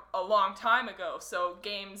from a long time ago. So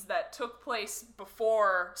games that took place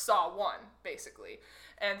before Saw 1, basically.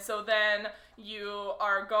 And so then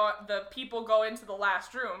the people go into the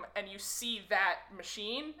last room and you see that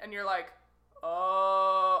machine and you're like,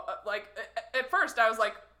 oh, like at first I was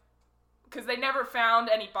like, because they never found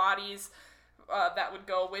any bodies that would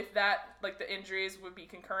go with that, like the injuries would be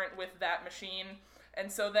concurrent with that machine. And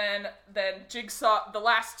so then Jigsaw, the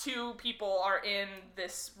last two people are in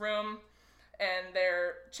this room, and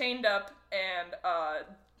they're chained up, and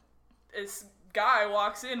this guy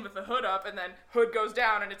walks in with the hood up, and then hood goes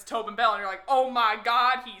down, and it's Tobin Bell, and you're like, oh my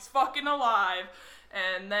god, he's fucking alive.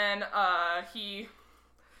 And then he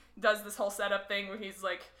does this whole setup thing where he's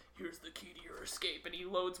like, here's the key to your escape, and he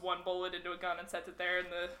loads one bullet into a gun and sets it there, and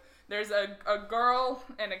there's a girl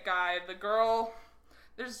and a guy. The girl...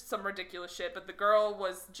 There's some ridiculous shit, but the girl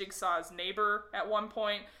was Jigsaw's neighbor at one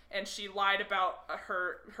point, and she lied about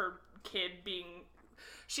her kid being...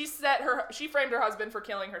 She framed her husband for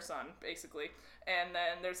killing her son, basically. And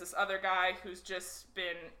then there's this other guy who's just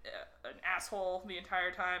been an asshole the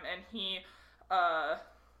entire time, and he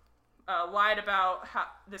lied about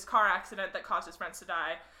this car accident that caused his friends to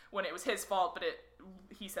die when it was his fault, but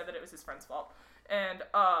he said that it was his friend's fault. And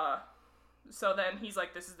so then he's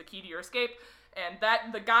like, this is the key to your escape. And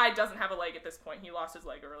the guy doesn't have a leg at this point. He lost his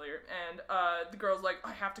leg earlier. And the girl's like,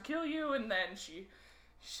 I have to kill you. And then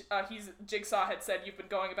Jigsaw had said, you've been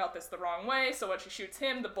going about this the wrong way. So when she shoots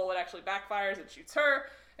him, the bullet actually backfires and shoots her.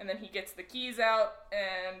 And then he gets the keys out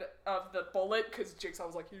of the bullet, because Jigsaw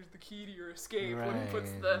was like, here's the key to your escape. Right, when he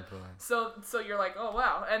puts so you're like, oh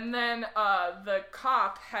wow. And then the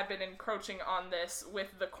cop had been encroaching on this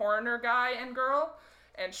with the coroner guy and girl.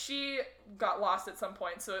 And she got lost at some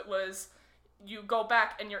point. So it was... You go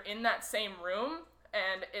back and you're in that same room,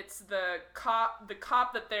 and it's the cop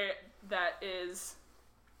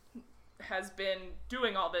has been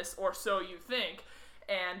doing all this, or so you think,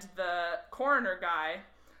 and the coroner guy,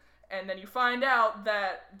 and then you find out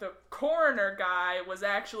that the coroner guy was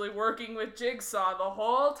actually working with Jigsaw the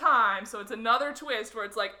whole time. So it's another twist where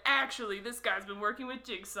it's like, actually, this guy's been working with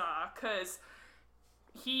Jigsaw, because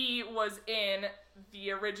he was in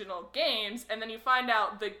the original games, and then you find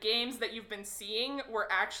out the games that you've been seeing were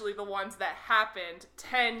actually the ones that happened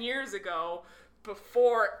 10 years ago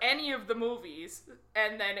before any of the movies,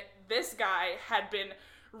 and then this guy had been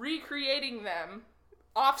recreating them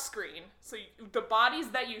off screen. So the bodies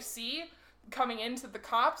that you see coming into the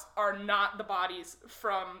cops are not the bodies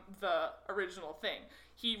from the original thing.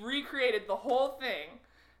 He recreated the whole thing,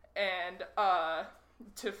 and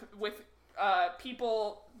with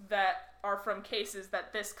people that are from cases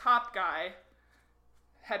that this cop guy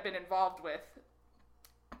had been involved with,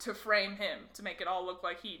 to frame him, to make it all look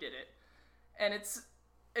like he did it. And it's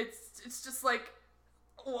just like,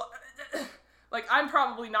 like, I'm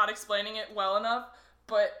probably not explaining it well enough,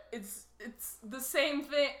 but it's the same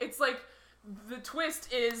thing. It's like, the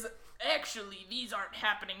twist is, actually, these aren't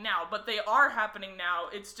happening now, but they are happening now.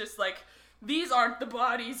 It's just like, these aren't the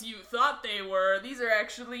bodies you thought they were. These are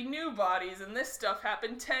actually new bodies, and this stuff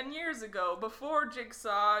happened 10 years ago, before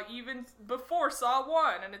Jigsaw, even before Saw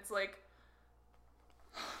 1, and it's like...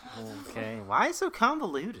 Okay, why so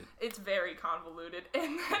convoluted? It's very convoluted,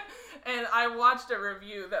 and I watched a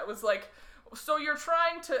review that was like, so you're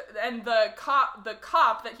trying to... And the cop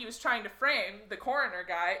that he was trying to frame, the coroner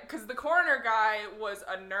guy, because the coroner guy was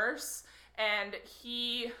a nurse, and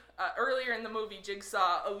he, earlier in the movie,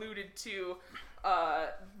 Jigsaw alluded to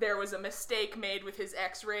there was a mistake made with his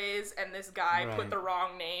x-rays, and this guy put the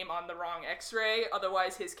wrong name on the wrong x-ray,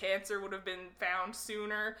 otherwise his cancer would have been found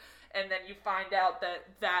sooner. And then you find out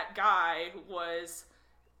that guy was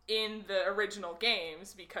in the original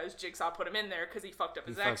games because Jigsaw put him in there because he fucked up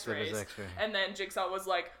his x-rays. And then Jigsaw was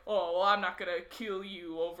like, oh, well, I'm not gonna kill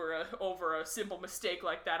you over a simple mistake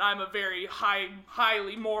like that. I'm a very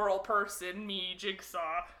highly moral person, me,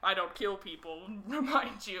 Jigsaw. I don't kill people,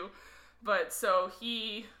 remind you. But so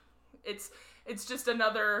it's just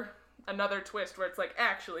another twist where it's like,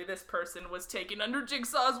 actually, this person was taken under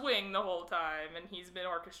Jigsaw's wing the whole time, and he's been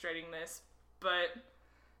orchestrating this. But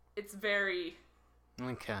it's very...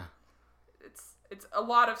 Okay. it's a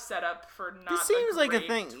lot of setup for not. This seems like a great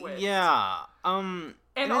thing. twist. Yeah. And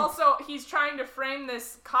also, he's trying to frame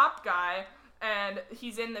this cop guy, and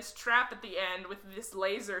he's in this trap at the end with this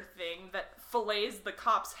laser thing that fillets the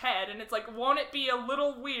cop's head, and it's like, won't it be a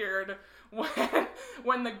little weird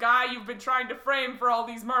when the guy you've been trying to frame for all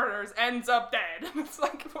these murders ends up dead? It's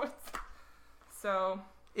like, so...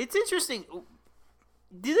 It's interesting.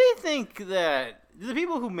 Do they think that... Do the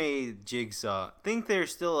people who made Jigsaw think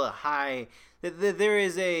there's still a high... That there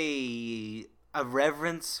is a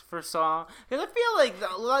reverence for Saw? Because I feel like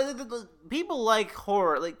a lot of the people like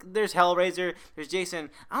horror. Like, there's Hellraiser, there's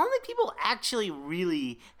Jason. I don't think people actually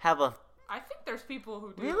really have a... I think there's people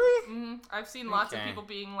who do. Really? Mm-hmm. I've seen lots of Okay. people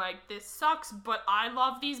being like, this sucks, but I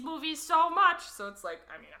love these movies so much. So it's like,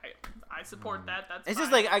 I mean, I support that. That's It's fine.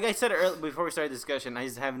 just like I said earlier, before we started the discussion, I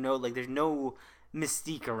just have no... Like, there's no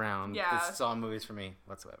mystique around Yeah. the Saw movies for me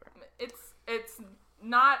whatsoever. It's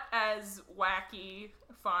not as wacky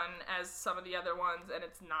fun as some of the other ones, and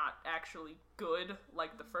it's not actually good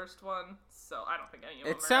like the first one. So I don't think any of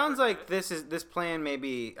them. It are sounds ever like good. this plan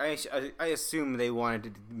maybe I assume they wanted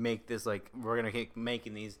to make this like we're gonna keep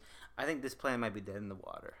making these. I think this plan might be dead in the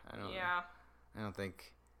water. Yeah. I don't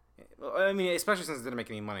think. Well, I mean, especially since it didn't make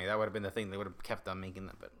any money, that would have been the thing. They would have kept on making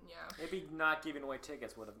them, but Yeah. Maybe not giving away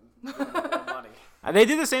tickets would have given them more money. they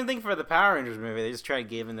did the same thing for the Power Rangers movie. They just tried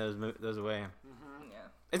giving those away. Yeah.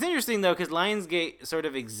 It's interesting though, because Lionsgate sort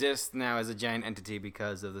of exists now as a giant entity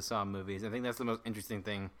because of the Saw movies. I think that's the most interesting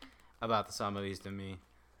thing about the Saw movies to me.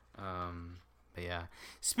 But yeah,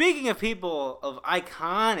 speaking of people of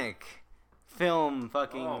iconic film,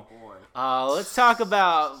 fucking. Oh boy. Let's talk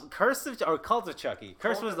about Curse of or Cult of Chucky.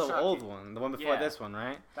 Curse Cult was of the Chucky. old one, the one before Yeah. this one,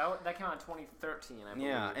 right? That came out in 2013, I believe.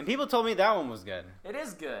 Yeah, and people told me that one was good. It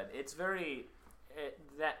is good. It's very...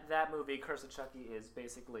 that movie, Curse of Chucky, is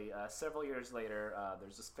basically several years later,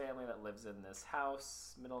 there's this family that lives in this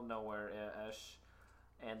house, middle of nowhere-ish,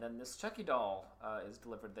 and then this Chucky doll is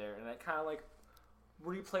delivered there, and it kind of like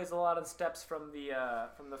replays a lot of the steps from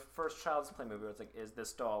the first Child's Play movie, where it's like, is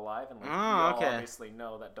this doll alive? And like, we all okay. obviously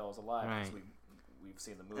know that doll's alive because Right. we've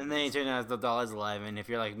seen the movie. And then it turned out the doll is alive, and if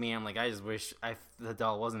you're like me, I'm like, I just wish the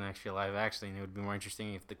doll wasn't actually alive, actually, and it would be more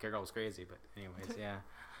interesting if the girl was crazy, but anyways, yeah.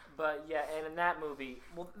 But yeah, and in that movie,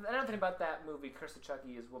 well, another thing about that movie, Curse of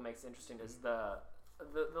Chucky, is what makes it interesting is the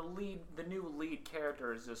new lead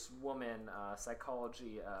character is this woman,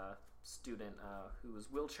 psychology student who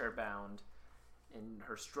is wheelchair bound, and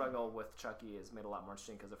her struggle with Chucky is made a lot more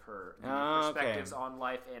interesting because of her perspectives on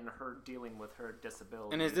life and her dealing with her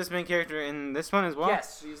disability. And is this main character in this one as well?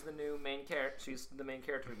 Yes, she's the new main character. She's the main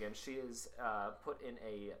character again. She is put in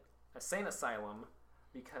a insane asylum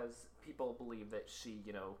because people believe that she,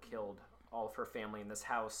 killed all of her family in this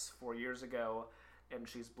house 4 years ago, and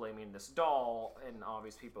she's blaming this doll, and all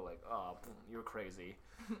these people are like, oh, you're crazy.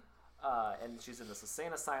 And she's in this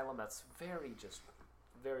insane asylum that's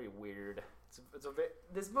very weird.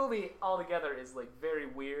 This movie altogether is like very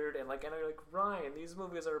weird, and like, and I'm like, Ryan, these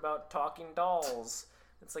movies are about talking dolls.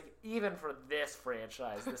 It's like, even for this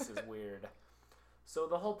franchise, this is weird. So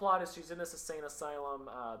the whole plot is she's in this insane asylum.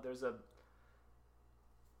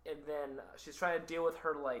 And then she's trying to deal with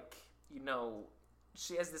her, like,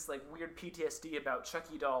 she has this like weird PTSD about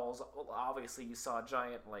Chucky dolls. Well, obviously, you saw a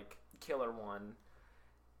giant like killer one,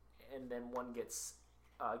 and then one gets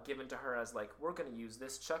given to her as like, we're gonna use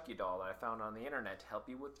this Chucky doll that I found on the internet to help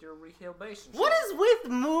you with your rehabilitation. What is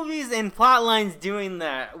with movies and plot lines doing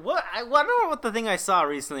that? I don't know what the thing I saw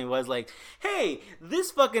recently was like, hey,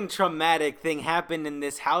 this fucking traumatic thing happened in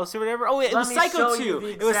this house or whatever. Oh, it was Psycho 2.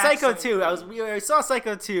 It was Psycho 2. I saw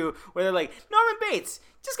Psycho 2 where they're like, Norman Bates,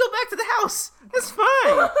 just go back to the house. It's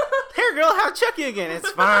fine. Here, girl, have Chucky again.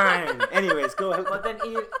 It's fine. Anyways, go ahead. But then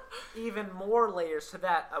even more layers to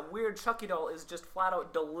that. A weird Chucky doll is just flat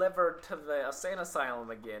out delivered to the insane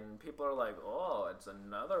asylum again. People are like, oh, it's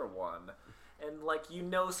another one. And like,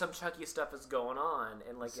 some Chucky stuff is going on,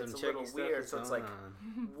 and like, Some it's a Chucky little stuff weird. is So it's going like,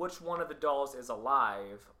 on. which one of the dolls is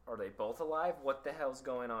alive? Are they both alive? What the hell's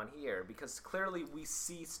going on here? Because clearly we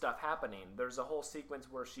see stuff happening. There's a whole sequence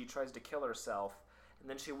where she tries to kill herself, and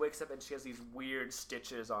then she wakes up and she has these weird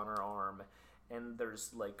stitches on her arm, and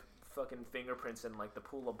there's like fucking fingerprints in like the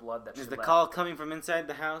pool of blood that she Is the left. call coming from inside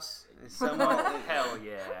the house? Someone. Hell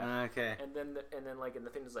yeah. Okay. And then like, and the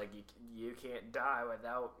thing is like, you can't die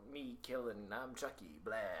without me killing. I'm Chucky.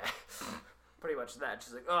 Blah. Pretty much that.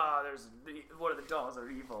 She's like, oh, one of the dolls are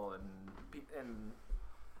evil, and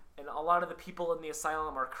a lot of the people in the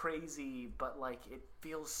asylum are crazy, but like, it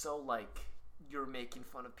feels so like you're making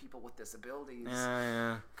fun of people with disabilities.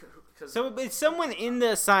 Yeah. 'Cause So it's someone in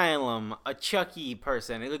the asylum, a Chucky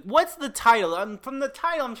person. Like, what's the title? From the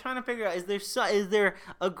title, I'm trying to figure out. Is there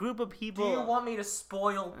a group of do people? you want me to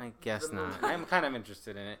spoil? I guess the not. movie? I'm kind of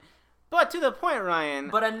interested in it. But to the point, Ryan.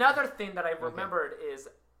 But another thing that I remembered is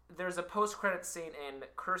there's a post-credit scene in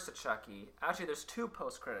Curse of Chucky. Actually, there's 2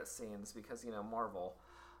 post-credit scenes because, Marvel.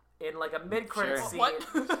 In like a mid-credit Sure. scene, What?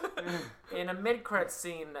 in a mid-credit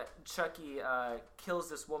scene, Chucky kills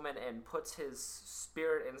this woman and puts his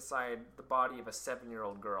spirit inside the body of a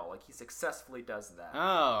 7-year-old girl. Like, he successfully does that.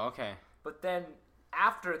 Oh, okay. But then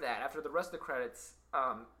after that, after the rest of the credits,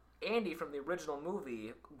 Andy from the original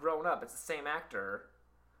movie, grown up, it's the same actor.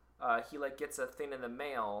 He like gets a thing in the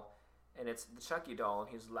mail, and it's the Chucky doll, and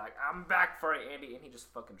he's like, "I'm back for it, Andy," and he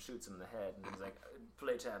just fucking shoots him in the head, and he's like,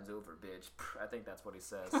 "Playtime's over, bitch." I think that's what he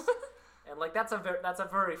says. And like that's a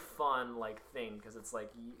very fun like thing because it's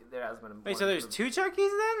like there has been. Wait, so there's 2 Chuckies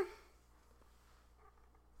then?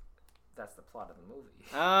 That's the plot of the movie.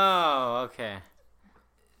 Oh, okay.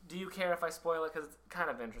 Do you care if I spoil it? Because it's kind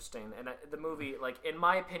of interesting. And the movie, like, in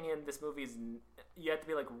my opinion, this movie's... You have to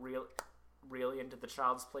be, like, really into the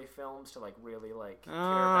Child's Play films to, like, really, like, care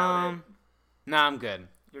about it. No, I'm good.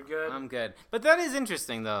 You're good? I'm good. But that is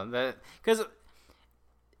interesting, though. Because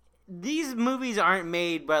these movies aren't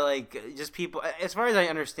made by, like, just people... As far as I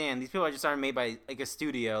understand, these people aren't made by, like, a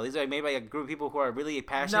studio. These are made by a group of people who are really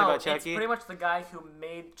passionate about Chucky. It's pretty much the guy who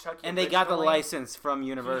made Chucky And they got the originally. license from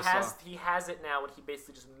Universal. He has it now, and he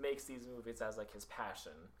basically just makes these movies as, like, his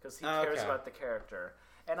passion. Because he cares Okay. about the character.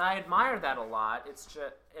 And I admire that a lot. It's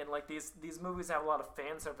just... And, like, these movies have a lot of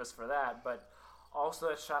fan service for that, but also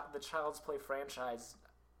the Child's Play franchise...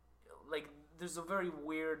 Like, there's a very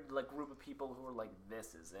weird, like, group of people who are like,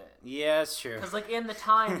 this is it. Yeah, that's true. Because, like, in the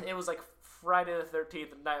time, it was, like, Friday the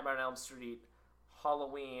 13th, Nightmare on Elm Street,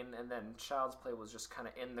 Halloween, and then Child's Play was just kind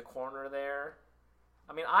of in the corner there.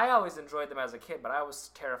 I mean, I always enjoyed them as a kid, but I was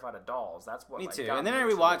terrified of dolls. That's what Me like, too. got And then I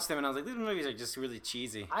me into rewatched it. them, and I was like, these movies are just really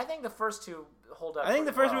cheesy. I think the first 2 hold up I think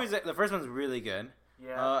the pretty first well. the first one's really good.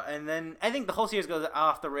 Yeah. And then I think the whole series goes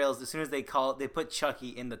off the rails as soon as they put Chucky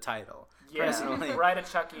in the title. Yeah, Personally. Bride of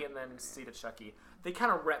Chucky and then Seed of Chucky. They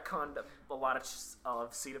kind of retconned a lot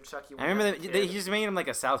of Seed of Chucky. I remember when I was a he kid. just made him like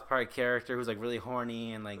a South Park character who's like really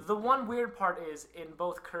horny and like. The one weird part is in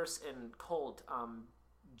both Curse and Cult,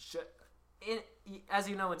 as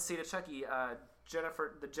you know in Seed of Chucky,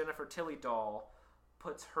 the Jennifer Tilly doll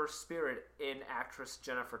puts her spirit in actress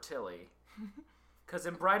Jennifer Tilly. Because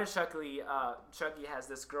in Bride of Chucky, Chucky has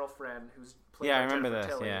this girlfriend who's played Yeah, by I remember Jennifer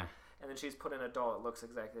this. Tilly. Yeah. And then she's put in a doll that looks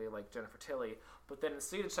exactly like Jennifer Tilly. But then in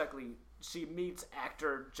Seed of Chucky, she meets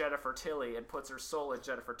actor Jennifer Tilly and puts her soul in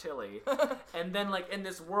Jennifer Tilly. And then, like, in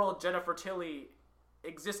this world, Jennifer Tilly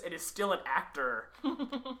exists and is still an actor,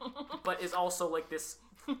 but is also, like, this,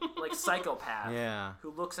 like, psychopath Yeah. who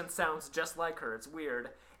looks and sounds just like her. It's weird.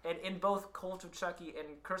 And in both Cult of Chucky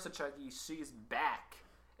and Curse of Chucky, she's back.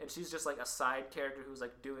 And she's just, like, a side character who's,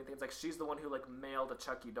 like, doing things. Like, she's the one who, like, mailed a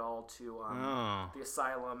Chucky doll to the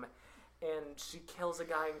asylum. And she kills a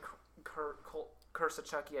guy in Curse of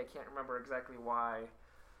Chucky. I can't remember exactly why.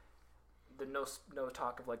 The no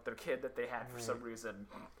talk of, like, their kid that they had for some reason.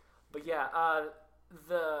 But, yeah,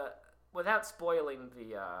 without spoiling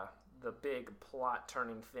the big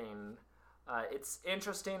plot-turning thing, it's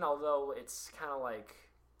interesting, although it's kind of, like,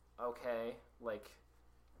 okay, like...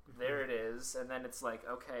 There it is, and then it's like,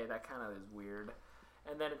 okay, that kind of is weird,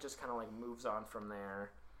 and then it just kind of like moves on from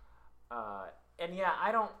there. And yeah,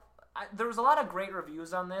 there was a lot of great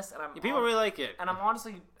reviews on this, and People really like it. and I'm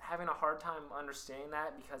honestly having a hard time understanding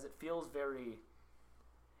that because it feels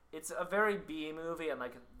it's a very B movie in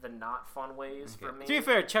like the not fun ways for me. To be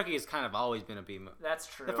fair, Chucky has kind of always been a B movie. That's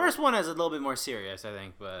true. The first one is a little bit more serious, I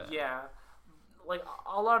think, but Yeah. Like,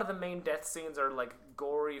 a lot of the main death scenes are, like,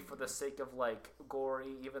 gory for the sake of, like,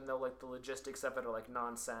 gory, even though, like, the logistics of it are, like,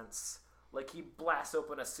 nonsense. Like, he blasts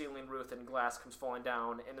open a ceiling roof and glass comes falling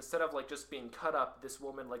down, and instead of, like, just being cut up, this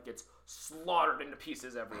woman, like, gets slaughtered into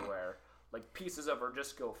pieces everywhere. Like, pieces of her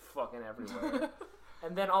just go fucking everywhere.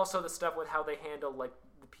 And then also the stuff with how they handle, like,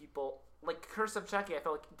 the people... Like, Curse of Chucky, I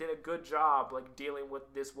felt like did a good job, like, dealing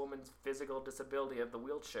with this woman's physical disability of the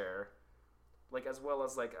wheelchair. Like, as well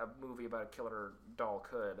as, like, a movie about a killer doll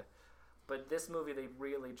could. But this movie, they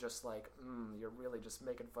really just, like, you're really just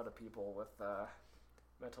making fun of people with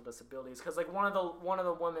mental disabilities. Because, like, one of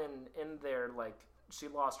the women in there, like, she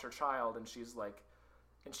lost her child, and she's, like...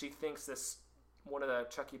 And she thinks one of the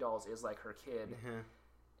Chucky dolls is, like, her kid.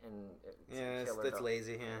 And it's a killer that's doll.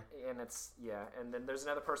 lazy, yeah. And it's, yeah. And then there's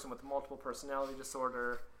another person with multiple personality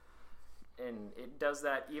disorder. And it does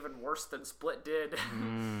that even worse than Split did.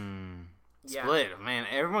 Yeah. Split, man.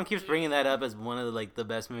 Everyone keeps bringing that up as one of the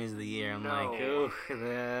best movies of the year. I'm like, No.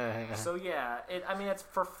 ooh. So yeah, it's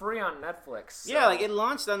for free on Netflix. So, Yeah, it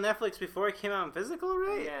launched on Netflix before it came out in physical,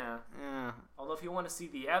 right? Yeah. Yeah. Although if you want to see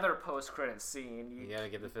the other post-credit scene, You gotta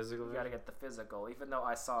get the physical. you gotta get the physical. Even though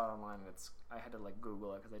I saw it online, I had to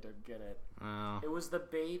Google it because I didn't get it. Oh, It was the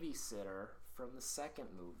babysitter from the second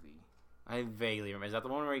movie. I vaguely remember. Is that the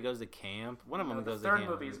one where he goes to camp? One of them No, goes the to third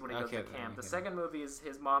camp. movie is when he goes to camp. The okay. second movie is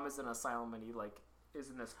his mom is in an asylum and he is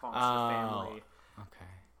in this foster Oh. family.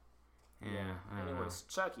 Okay. Yeah. I don't know. Anyways,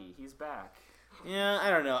 Chucky, he's back. Yeah,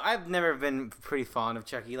 I don't know. I've never been pretty fond of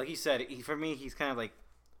Chucky. Like you said, for me, he's kind of like.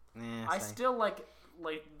 I still like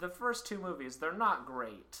the first two movies. They're not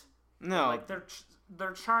great. no.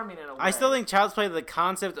 They're charming in a way. I still think Child's Play, the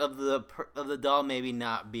concept of the doll maybe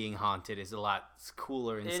not being haunted is a lot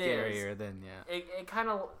cooler and It scarier than it kind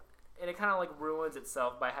of ruins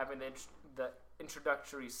itself by having the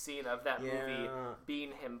introductory scene of that movie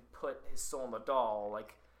being him put his soul in the doll.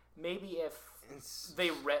 Maybe if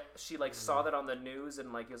she saw that on the news and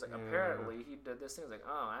he was apparently he did this thing. It's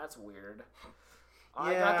oh, that's weird.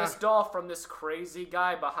 I got this doll from this crazy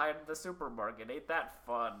guy behind the supermarket. Ain't that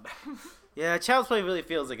fun? Yeah, Child's Play really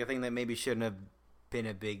feels like a thing that maybe shouldn't have been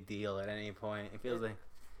a big deal at any point. It feels like.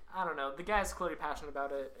 I don't know. The guy's clearly passionate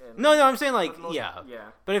about it. And No, I'm saying yeah.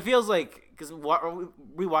 But it feels like, because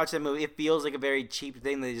we watched that movie, it feels like a very cheap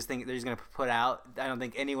thing they just think they're just going to put out. I don't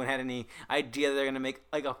think anyone had any idea they're going to make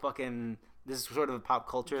a fucking, this is sort of a pop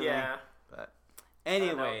culture thing. Yeah. But I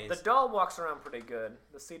don't know. anyways. The doll walks around pretty good.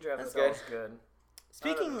 The CGI of That's the doll's good.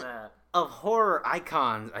 Speaking Other than that, of horror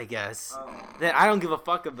icons, I guess, Oh. that I don't give a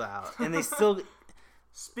fuck about. And they still...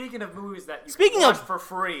 speaking of movies that you Speaking can watch of for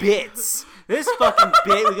free. bits. This fucking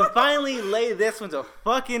bit, we can finally lay this one to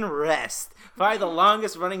fucking rest. Probably the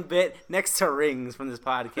longest running bit next to Rings from this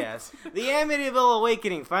podcast. The Amityville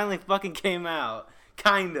Awakening finally fucking came out.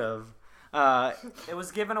 Kind of. It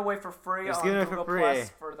was given away for free on given away Google for free. Plus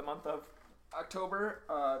for the month of October.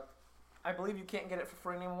 I believe you can't get it for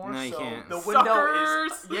free anymore. No, you so can't. The window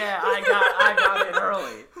is Suckers! I got it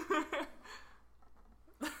early.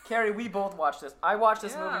 Carrie, we both watched this. I watched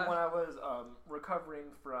this movie Yeah. when I was recovering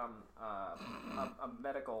from a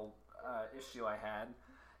medical issue I had,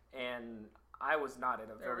 and I was not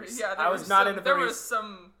in a very. There was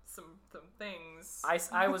some things.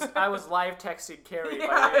 I was live texting Carrie Yeah,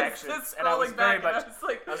 my I was reactions, just and I was scrolling very back, much. and I was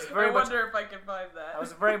like, I was very I much- wonder if I can find that. I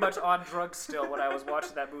was very much on drugs still when I was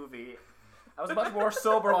watching that movie. I was much more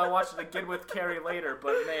sober when I watched it again with Carrie later,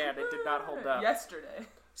 but man, it did not hold up. Yesterday.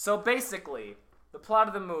 So basically, the plot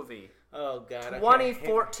of the movie, Oh, God.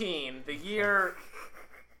 2014, the year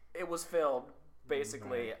it was filmed,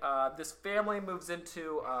 basically. This family moves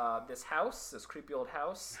into this house, this creepy old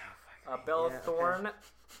house. Bella Thorne,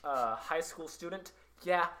 high school student.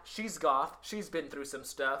 Yeah, she's goth. She's been through some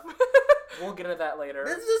stuff. We'll get into that later.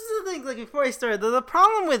 This is the thing, before I start, the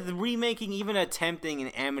problem with remaking, even attempting an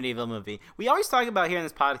Amityville movie, we always talk about here in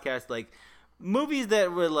this podcast, movies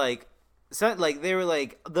that were, they were,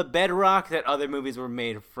 the bedrock that other movies were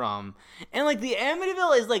made from. And, the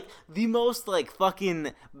Amityville is, the most,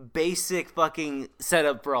 fucking basic fucking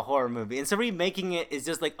setup for a horror movie. And so remaking it is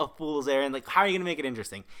just, a fool's errand. How are you going to make it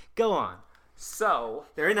interesting? Go on. So,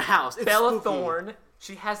 They're in a house. It's Bella spooky. Thorne,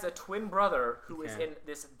 she has a twin brother who is in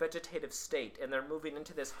this vegetative state, and they're moving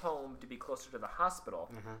into this home to be closer to the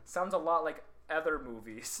hospital. Sounds a lot like other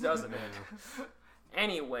movies, doesn't it?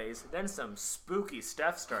 Anyways, then some spooky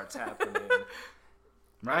stuff starts happening.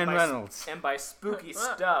 Ryan by, Reynolds. And by spooky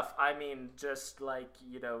stuff, I mean just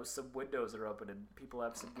some windows are open and people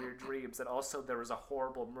have some weird dreams. And also there was a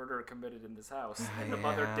horrible murder committed in this house. And the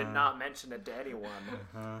mother did not mention it to anyone.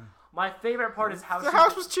 My favorite part is how The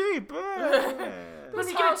house was cheap. When are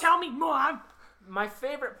you gonna tell me, Mom? My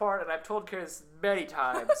favorite part, and I've told Karen this many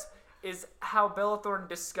times, is how Bella Thorne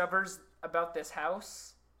discovers about this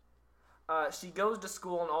house. She goes to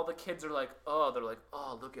school and all the kids are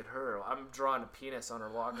oh, look at her. I'm drawing a penis on her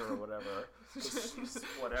locker or whatever. She's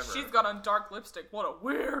whatever. She's got on dark lipstick. What a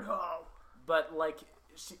weirdo. But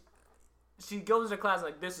she goes to class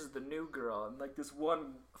and this is the new girl, and this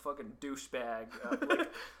one fucking douchebag,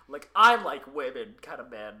 I like women kind of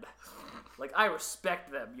men. I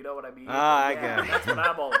respect them, you know what I mean? I get it. That's what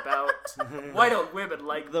I'm all about. Why don't women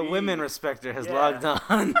like The me? women respecter has Yeah. logged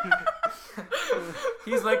on.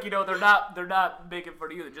 He's they're not making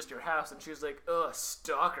fun of you, they're just your house. And she's like, ugh,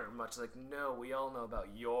 stalker much. No, we all know about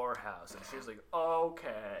your house. And she's like,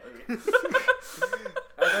 okay.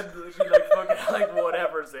 As then she like fucking like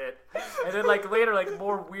whatever's it. And then like later like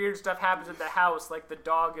more weird stuff happens in the house. Like the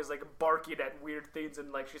dog is like barking at weird things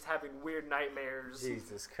and like she's having weird nightmares.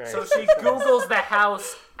 Jesus Christ. So she Googles the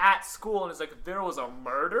house at school and is like, there was a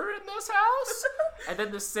murder in this house? And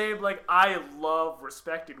then the same like I love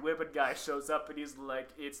respected women guy shows up and he's like,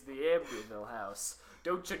 it's the Amityville house.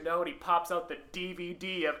 Don't you know? And he pops out the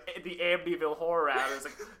DVD of the Amityville Horror Hour. It's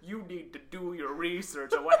like, you need to do your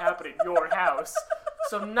research on what happened in your house.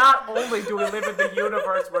 So not only do we live in the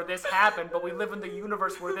universe where this happened, but we live in the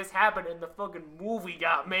universe where this happened and the fucking movie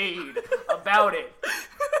got made about it.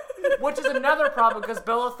 Which is another problem because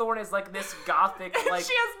Bella Thorne is like this gothic, like...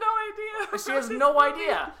 She has no idea. She has no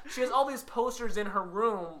idea. She has all these posters in her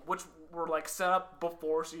room, which were like set up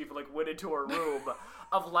before she even like went into her room,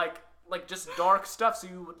 of like just dark stuff. So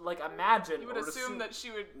you would like imagine. You would assume that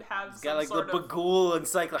she would have some got like the sort of... Bagul and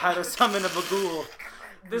how to summon a Bagul.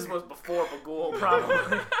 This was before Bagul,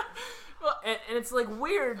 probably. Well, and it's like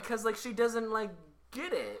weird because like she doesn't like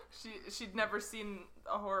get it. She'd never seen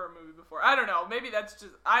a horror movie before. I don't know. Maybe that's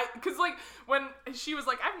just because like when she was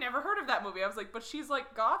like, I've never heard of that movie. I was like, but she's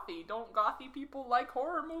like gothy. Don't gothy people like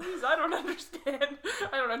horror movies? I don't understand.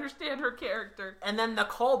 I don't understand her character. And then the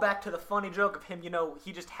callback to the funny joke of him, you know,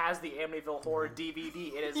 he just has the Amityville Horror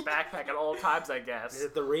DVD in his backpack at all times. I guess Is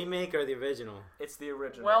it the remake or the original? it's the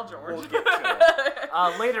original. Well, George. We'll get to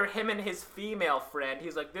it. Later, him and his female friend,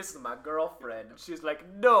 he's like, this is my girlfriend. And she's like,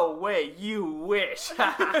 no way, you wish.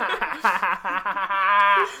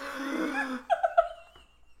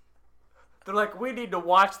 They're like, we need to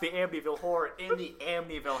watch the Amityville Horror in the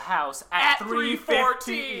Amityville house at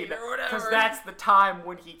 3:15 or whatever. because that's the time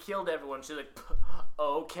when he killed everyone. She's like,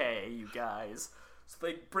 okay, you guys. So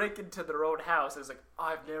they break into their own house. It's like,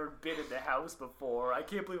 I've never been in the house before. I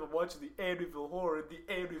can't believe I'm watching the Amityville Horror in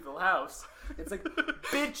the Amityville house. It's like,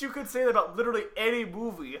 bitch, you could say that about literally any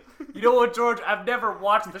movie. You know what, George? I've never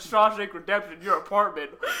watched The Shawshank Redemption in your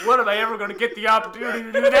apartment. When am I ever going to get the opportunity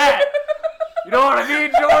to do that? You know what I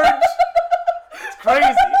mean, George? It's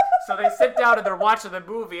crazy. So they sit down and they're watching the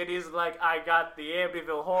movie, and he's like, "I got the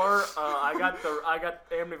Amityville Horror. I got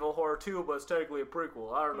Amityville Horror 2, but it's technically a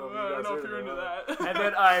prequel. I don't know if you guys if you're into that." And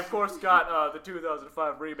then I, of course, got the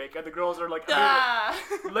 2005 remake, and the girls are like,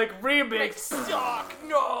 like remakes Suck.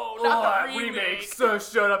 No, not the remakes. So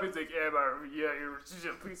shut up. He's like, yeah, you're such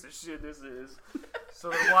a piece of shit. This is.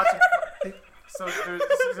 So they're watching. So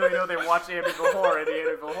you know they watch Amityville Horror in the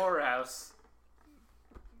Amityville Horror house.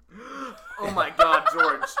 Oh my God,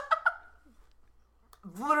 George.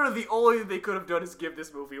 Literally the only thing they could have done is give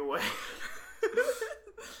this movie away.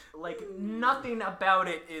 Like, nothing about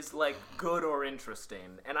it is, like, good or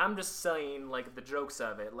interesting. And I'm just saying, like, the jokes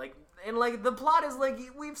of it. Like, and, like, the plot is, like,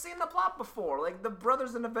 we've seen the plot before. Like, the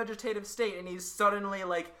brother's in a vegetative state, and he's suddenly,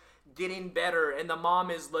 like, getting better. And the mom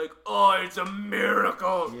is like, oh, it's a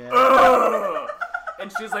miracle. Yeah.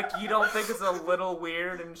 And she's like, you don't think it's a little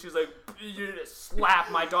weird? And she's like, you just slap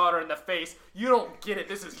my daughter in the face. You don't get it.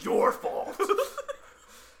 This is your fault.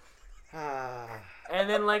 And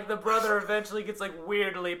then, like, the brother eventually gets, like,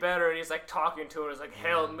 weirdly better, and he's, like, talking to her. He's like,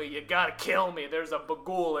 help me. You gotta kill me. There's a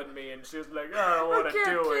Bagul in me. And she's like, I don't want to do it.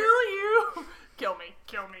 Kill you. Kill me.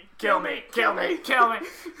 Kill me. Kill me. Kill me. Kill me.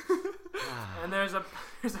 And there's a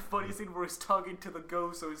funny scene where he's talking to the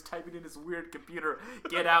ghost, so he's typing in his weird computer,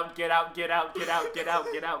 get out, get out, get out, get out, get out,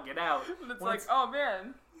 get out, get out. And it's like, oh,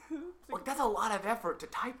 man. Like, that's a lot of effort to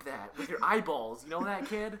type that with your eyeballs. You know that,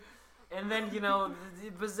 kid? And then, you know,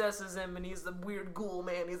 it possesses him, and he's the weird ghoul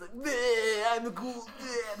man. He's like, bleh, I'm the ghoul.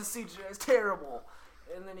 Bleh, the CGI is terrible.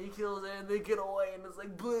 And then he kills it, and they get away, and it's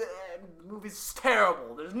like, bleh, and the movie's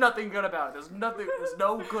terrible. There's nothing good about it. There's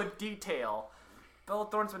no good detail. Bella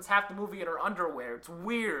Thorne spends half the movie in her underwear. It's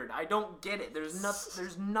weird. I don't get it. There's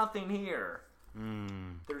nothing here.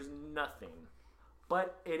 There's nothing.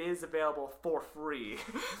 But it is available for free.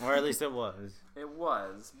 Or at least it was. It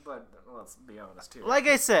was, but let's be honest here. Like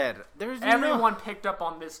I said, Everyone picked up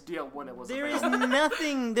on this deal when it was available. There is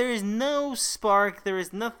nothing. There is no spark. There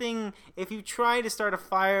is nothing. If you try to start a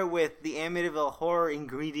fire with the Amityville Horror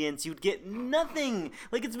ingredients, you'd get nothing.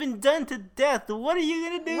 Like, it's been done to death. What are you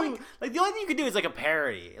gonna do? Like the only thing you could do is like a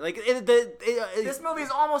parody. Like this movie is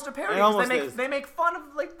almost a parody. It almost they make fun of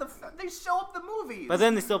like they show up the movies. But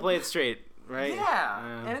then they still play it straight, right?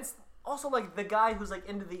 Yeah, and it's also like the guy who's like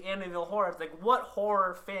into the Amityville Horror. It's like, what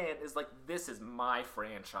horror fan is like, this is my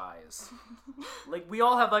franchise? Like, we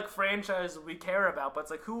all have like franchises we care about, but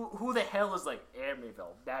it's like, who the hell is like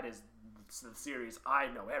Amityville? That is the series I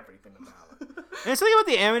know everything about. And it's something about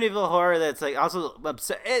the Amityville horror that's like also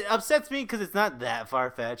it upsets me because it's not that far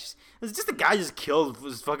fetched. It's just a guy just killed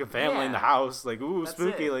his fucking family in the Yeah. house. Like, ooh, That's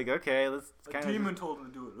spooky. it. Like, okay, let's A kind demon told him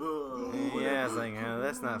to do it. Yeah, it's like,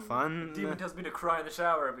 that's not fun. Demon tells me to cry in the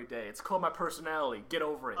shower every day. It's called my personality. Get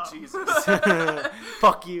over it, Jesus.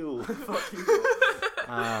 Fuck you. Fuck you.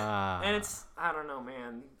 And it's, I don't know,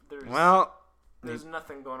 man. There's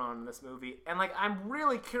nothing going on in this movie. And, like, I'm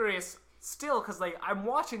really curious still, because, like, I'm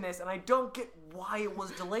watching this and I don't get why it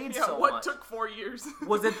was delayed so what much. took 4 years?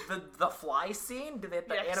 Was it the fly scene? Did they have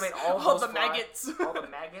to Yes. animate all All those the maggots. All the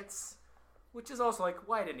maggots? Which is also like,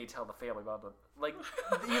 why didn't he tell the family about it? Like,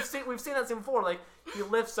 we've seen that scene before. Like, he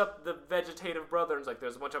lifts up the vegetative brother and it's like,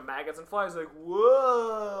 there's a bunch of maggots and flies. Like,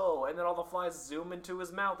 whoa! And then all the flies zoom into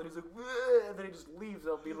his mouth and he's like, whoa! And then he just leaves.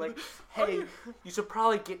 They'll be like, hey, you should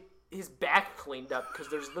probably get his back cleaned up because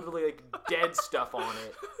there's literally like dead stuff on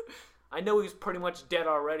it. I know he's pretty much dead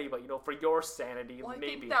already, but, you know, for your sanity, Well, I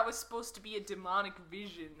maybe. think that was supposed to be a demonic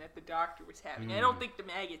vision that the doctor was having. I don't think the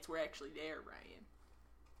maggots were actually there, Ryan.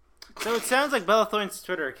 So it sounds like Bella Thorne's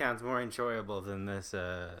Twitter account's more enjoyable than this.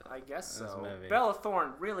 I guess this so. movie. Bella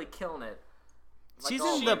Thorne really killing it. She's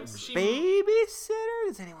all in The she- Babysitter?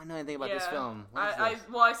 Does anyone know anything about this film? What is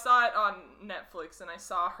this? I saw it on Netflix and I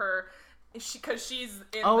saw her because she's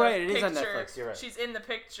in Oh, the right, it picture. is on Netflix, you're right. She's in the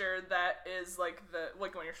picture that is like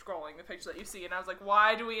when you're scrolling the picture that you see, and I was like,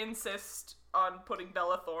 why do we insist on putting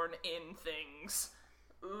Bella Thorne in things?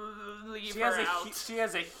 Leave her out. She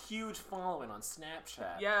has a huge following on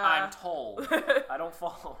Snapchat. Yeah. I'm told. I don't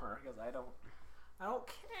follow her because I don't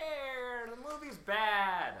care. The movie's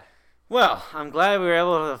bad. Well, I'm glad we were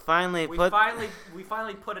able to finally We put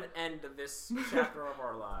finally put an end to this chapter of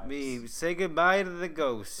our lives. me say goodbye to the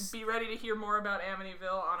ghosts. Be ready to hear more about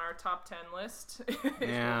Amityville on our top 10 list.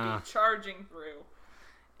 Yeah. We'll be charging through.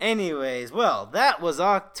 Anyways, well, that was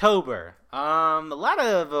October. A lot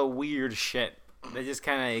of weird shit that just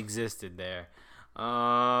kind of existed there.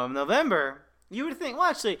 November, you would think, well,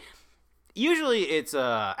 actually, usually it's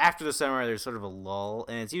after the summer, there's sort of a lull,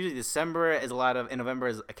 and it's usually December is a lot of, and November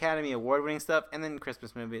is Academy Award-winning stuff, and then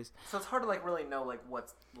Christmas movies. So it's hard to like really know like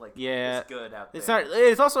what's like Yeah, is good out there.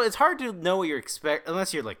 It's hard to know what you're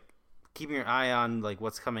unless you're like keeping your eye on like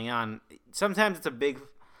what's coming on. Sometimes it's a big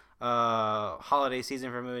holiday season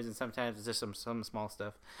for movies, and sometimes it's just some small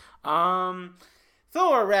stuff.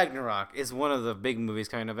 Thor Ragnarok is one of the big movies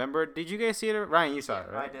coming in November. Did you guys see it? Ryan, you saw it,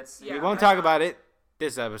 right? I did see Yeah. We it. won't talk about it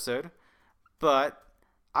this episode, but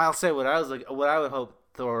I'll say what I would hope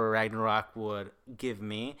Thor Ragnarok would give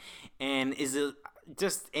me, and is it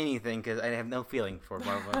just anything because I have no feeling for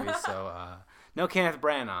Marvel movies. So no Kenneth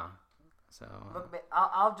Branagh. So Look, man,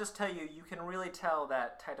 I'll just tell you, you can really tell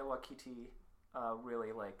that Taika Waititi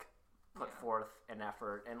really like put forth an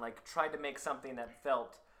effort and like tried to make something that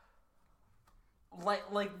felt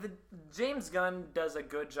like the James Gunn does a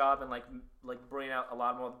good job in like bringing out a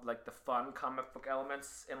lot more like the fun comic book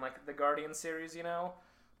elements in like the Guardian series, you know.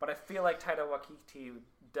 But I feel like Taika Waititi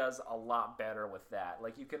does a lot better with that.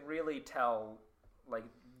 Like you can really tell like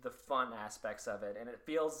the fun aspects of it, and it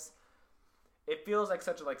feels like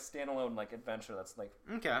such a like standalone like adventure that's like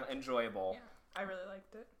okay. enjoyable. Yeah, I really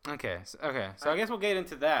liked it. Okay, so I guess we'll get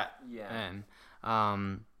into that. Yeah.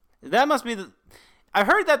 Then, that must be the. I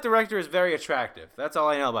heard that director is very attractive. That's all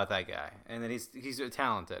I know about that guy, and that he's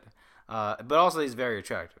talented, but also he's very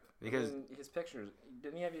attractive because I mean, his pictures.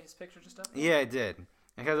 Didn't he have his pictures and stuff? yeah, I did.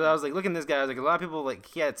 Because I was like looking at this guy, I was like a lot of people like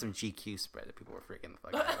he had some GQ spread that people were freaking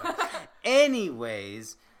the fuck out.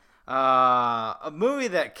 Anyways, a movie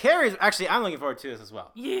that carries. Actually, I'm looking forward to this as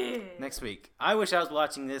well. Yeah. Next week. I wish I was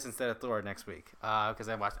watching this instead of Thor next week. Because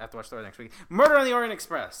I have to watch Thor next week. Murder on the Orient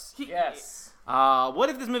Express. Yes. What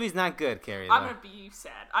if this movie's not good, Carrie? I'm gonna be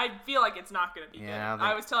sad. I feel like it's not gonna be Yeah, good.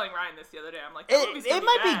 I was telling Ryan this the other day. I'm like, that movie's gonna It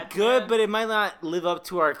might bad, be good, man. but it might not live up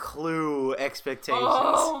to our Clue expectations.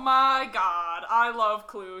 Oh my god, I love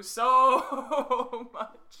Clue so much.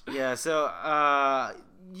 Yeah, so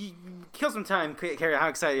you kill some time, Carrie. How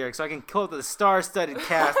excited you are, so I can quote the star-studded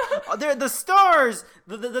cast. The stars.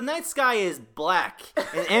 The night sky is black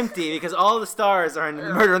and empty because all the stars are in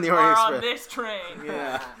Murder on the Orient Are on Express. this train.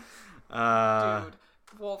 Yeah. Dude.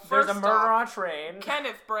 Well, There's first a murder off, on a train.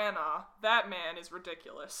 Kenneth Branagh, that man is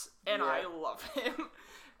ridiculous, and Yeah. I love him.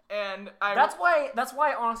 And That's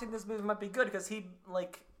why honestly this movie might be good because he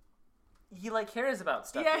cares about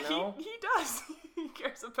stuff. yeah, you know? he does. He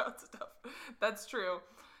cares about stuff. That's true.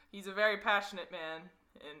 He's a very passionate man,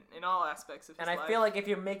 in all aspects of his And life. I feel like if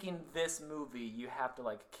you're making this movie, you have to,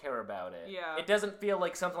 like, care about it. Yeah. It doesn't feel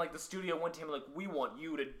like something like the studio went to him like, we want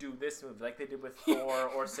you to do this movie, like they did with Thor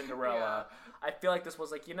or Cinderella. I feel like this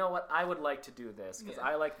was like, you know what, I would like to do this, because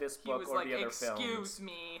I like this he book was or like, the other excuse films.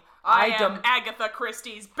 me, I I am don't- Agatha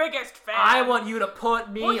Christie's biggest fan. I want you to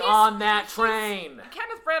put me Well, he's- on that he's- train.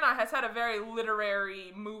 Kenneth Branagh has had a very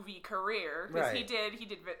literary movie career because Right. he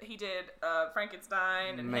did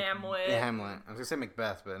Frankenstein and Hamlet. Yeah, Hamlet. I was gonna say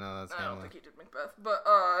Macbeth, but no, that's I don't Hamlet. think he did Macbeth,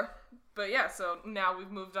 but yeah. So now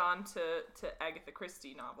we've moved on to Agatha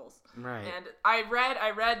Christie novels, Right. and I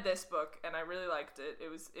read this book and I really liked it. It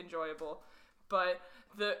was enjoyable, but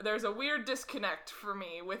there's a weird disconnect for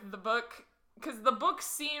me with the book because the book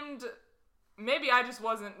seemed, maybe I just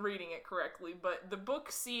wasn't reading it correctly, but the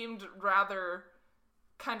book seemed rather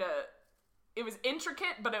kind of, it was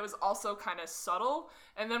intricate, but it was also kind of subtle.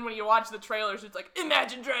 And then when you watch the trailers, it's like,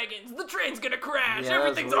 Imagine Dragons, the train's gonna crash, Yeah, that's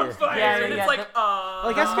everything's on weird. fire, Yeah, and yeah, it's like, Well,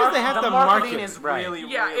 I guess because they have the to marketing market is right. really,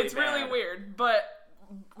 yeah, really it's really bad. weird, but,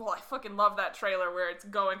 well, I fucking love that trailer where it's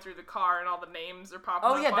going through the car and all the names are popping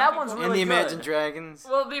Oh, up yeah, on that people. one's And really the good. Imagine Dragons.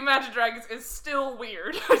 Well, the Imagine Dragons is still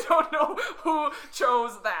weird. I don't know who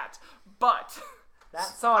chose that, but That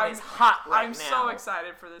song is hot right I'm now. so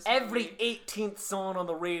excited for this Every movie. 18th song on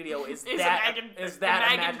the radio is Is that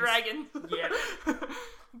Imagine Dragon. Yeah.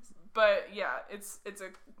 But yeah, it's a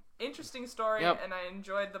interesting story, Yep. and I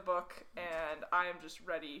enjoyed the book, and I am just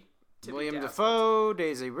ready to William be dazzled. Dafoe,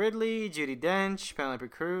 Daisy Ridley, Judi Dench, Penelope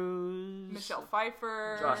Cruz. Michelle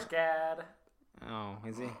Pfeiffer. Josh Gad. Oh,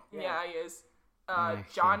 is he? Yeah, he is. Yeah, sure.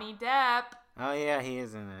 Johnny Depp. Oh yeah, he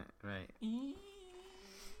is in it. Right. Eee.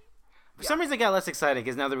 For some reason, I got less excited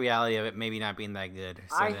because now the reality of it maybe not being that good.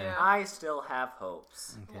 So then- I still have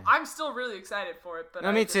hopes. Okay. I'm still really excited for it, but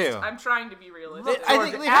No, me too. I'm trying to be realistic. I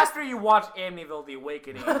George, think it has- after you watch Amityville: The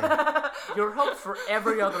Awakening, your hopes for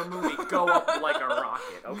every other movie go up like a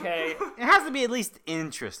rocket. Okay. It has to be at least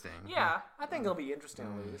interesting. yeah, I think it'll be interesting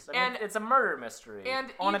at least. I mean, And- it's a murder mystery.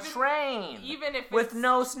 and on even- a train. even if with it's,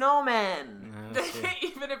 no snowmen. Yeah, that's true.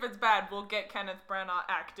 even if it's bad, we'll get Kenneth Branagh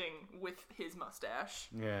acting with his mustache.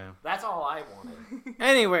 Yeah. That's all I wanted.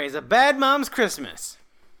 Anyways, A Bad Mom's Christmas.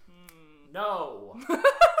 No.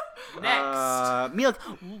 Next. Mila,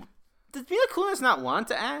 does Mila Kunis not want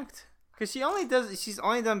to act? Because she's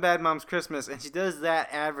only done Bad Mom's Christmas, and she does that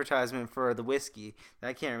advertisement for the whiskey that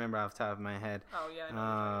I can't remember off the top of my head. Oh yeah, I know what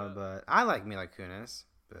you're talking about. But I like Mila Kunis.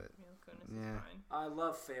 But Mila Kunis is yeah. fine. I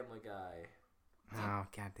love Family Guy. oh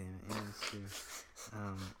god damn it, yeah, that's true.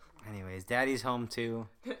 Anyways, Daddy's Home too.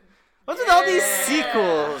 What's with all these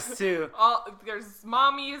sequels too? There's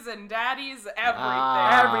mommies and daddies,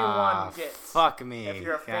 everything. Everyone gets. Fuck me. If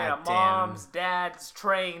you're a fan God of damn. moms, dads,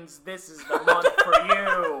 trains, this is the month for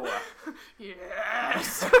you.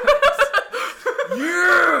 Yes.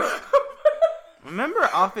 Yeah. Remember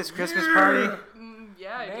Office Christmas Party?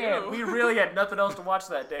 Yeah, I Man, do. we really had nothing else to watch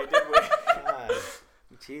that day, did we? God.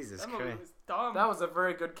 Jesus That movie Christ. was dumb. That was a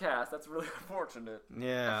very good cast. That's really unfortunate.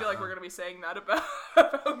 Yeah. I feel like we're gonna be saying that about,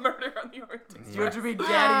 about Murder on the Orient Express. You have to be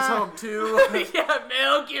Daddy's Home too. Yeah,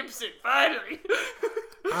 Mel Gibson, finally.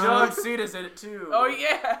 John Cena's in it too. Oh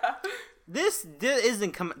yeah. This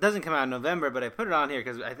doesn't come out in November, but I put it on here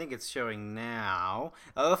because I think it's showing now.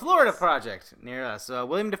 The Florida Project near us.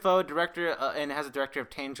 William Dafoe, director, and has a director of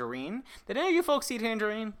Tangerine. Did any of you folks see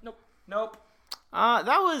Tangerine? Nope. That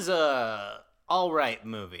was a all right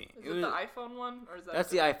movie. Is it the iPhone one, or is that? That's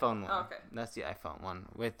the iPhone one. Oh, okay. That's the iPhone one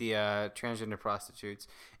with the transgender prostitutes,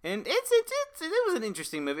 and it was an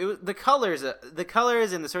interesting movie. It was, the colors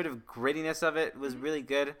and the sort of grittiness of it was really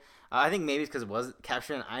good. I think maybe it's because it was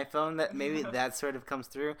captured on iPhone that maybe that sort of comes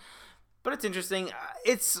through. But it's interesting.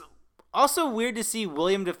 It's also weird to see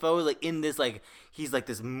William Dafoe like in this like he's like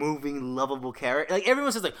this moving, lovable character. Like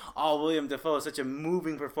everyone says like, "Oh, William Dafoe is such a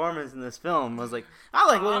moving performance in this film." I was like, I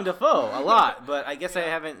like William Dafoe a lot, but I guess I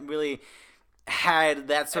haven't really had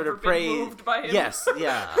that sort Ever of been praise. moved by him? Yes,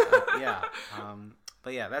 yeah, yeah.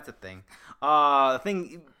 But yeah, that's a thing.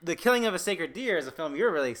 The Killing of a Sacred Deer is a film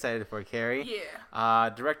you're really excited for, Carrie. Yeah.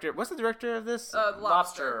 Director, what's the director of this?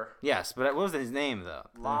 Lobster. Yes, but what was his name though?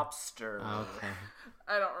 Lobster. Okay.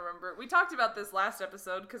 I don't remember. We talked about this last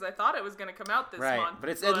episode because I thought it was going to come out this Right, month. but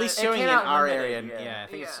it's at least It showing came in out our limited, area. yeah. Yeah, I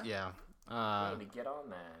think it's Yeah. yeah. Need to get on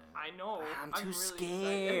that. I know. I'm too really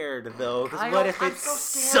scared though. Because I what don't- if I'm it so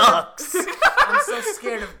scared. sucks? I'm so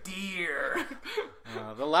scared of deer.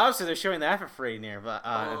 The lobster, they're showing that for free near the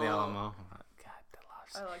Alamo. Oh, God, the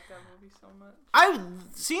I like that movie so much. I've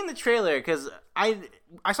seen the trailer because I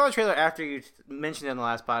saw the trailer after you mentioned it in the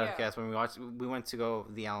last podcast when we went to go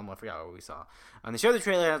the Alamo. I forgot what we saw. And they showed the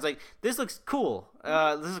trailer and I was like, this looks cool.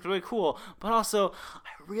 This looks really cool. But also, I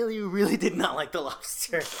really did not like The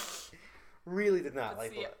Lobster. Really did not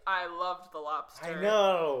like it. I loved The Lobster. I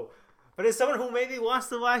know. But as someone who maybe wants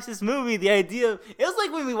to watch this movie, the idea it was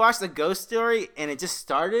like when we watched A Ghost Story and it just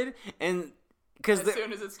started and As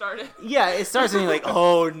soon as it started. yeah, it starts and you're like,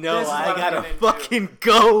 oh no, This is I what I'm gotta getting fucking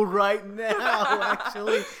go right now.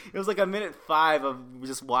 Actually, it was like a minute 5 of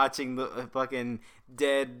just watching the fucking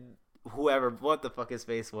dead whoever, what the fuck his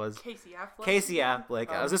face was. Casey Affleck. Casey Affleck.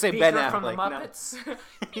 I was gonna say Ben Beaker Affleck. from the no. Muppets.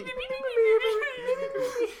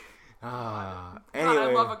 Anyway,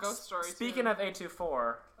 I love A Ghost Story. Speaking too. of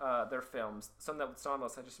A24, their films, some that was on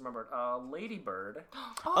those I just remembered. Lady Bird.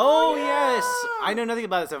 oh yes, I know nothing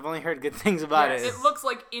about this. I've only heard good things about Yes. it. It looks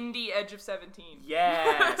like indie Edge of 17.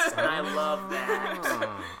 Yes, and I love that.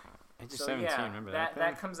 Oh, I just So 17. yeah, Remember that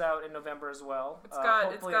that? comes out in November as well. It's got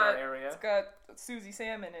hopefully in our area. it's got Susie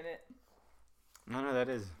Salmon in it. I don't know who that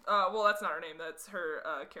is. Well, that's not her name. That's her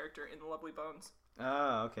character in The Lovely Bones.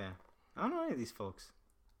 Oh, okay. I don't know any of these folks.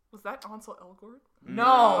 Was that Ansel Elgort? No.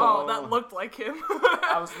 Oh, that looked like him.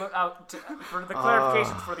 I was for the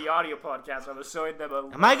clarifications for the audio podcast. I was showing them a.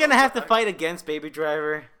 Am I gonna have to fight against Baby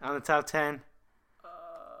Driver on the top 10?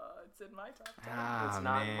 It's in my top 10. Ah, It's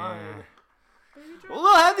not man. mine. Baby Driver.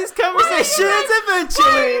 We'll have these conversations Why are you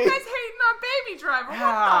eventually. guys hating on Baby Driver? What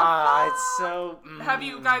Ah, the fuck? it's so. Have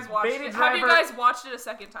you guys watched Baby it? Have you Driver- guys watched it a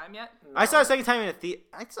second time yet? I saw it a second time in a theater.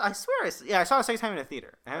 I swear, I saw it a second time in a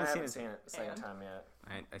theater. I I haven't haven't seen it. seen it the second And? time yet.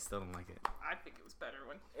 I still don't like it. I think it was better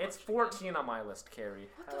when. It's 14 on my list, Carrie.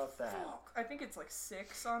 How about that? Fuck. I think it's like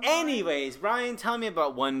 6 on. Anyways, Ryan, tell me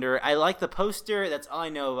about Wonder. I like the poster. That's all I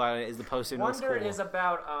know about it. Is the poster? And it looks Wonder cool. is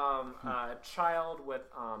about a child with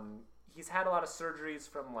he's had a lot of surgeries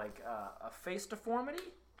from like a face deformity.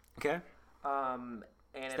 Okay. And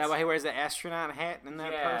Is that why he wears the astronaut hat in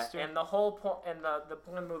that poster? and the whole point, and the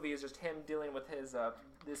point of the movie is just him dealing with his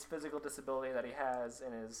this physical disability that he has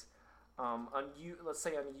and his let's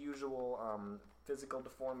say unusual physical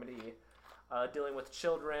deformity, dealing with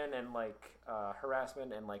children and like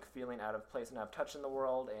harassment and like feeling out of place and out of touch in the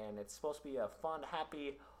world. And it's supposed to be a fun,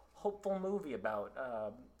 happy, hopeful movie about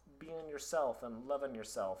being yourself and loving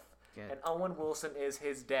yourself. Yeah. And Owen Wilson is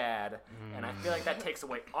his dad, and I feel like that takes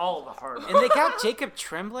away all the heart. And they got Jacob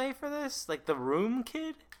Tremblay for this, like the Room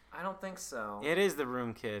kid. I don't think so. It is the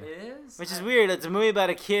Room kid. It is? Which is weird. It's a movie about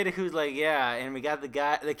a kid who's like, yeah, and we got the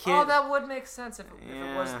kid, Oh, that would make sense if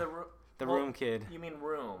it was Yeah. the Room kid. You mean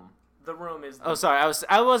Room? The Room is. Oh, sorry,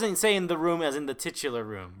 I wasn't saying the Room as in the titular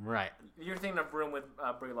room, right? You're thinking of Room with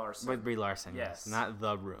Brie Larson. With Brie Larson, yes, Yes. not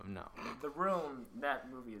the Room, no. The Room,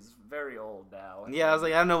 that movie is very old now. Yeah, I was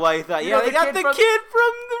like, I don't know why you thought. You Yeah, know, they the got kid the from- kid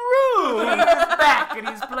from the Room. He's back and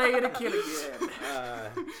he's playing a kid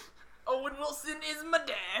again. Owen Wilson is my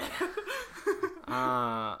dad.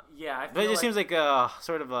 Yeah, I feel But it just like, seems like a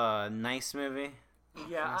sort of a nice movie.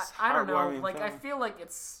 yeah, nice, I don't know. heartwarming Like, I film. feel like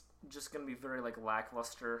it's just gonna be very like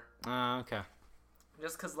lackluster, Okay.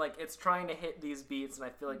 just because like it's trying to hit these beats, and I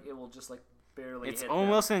feel like it will just like barely. It's hit Owen them.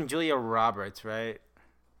 Wilson and Julia Roberts, right?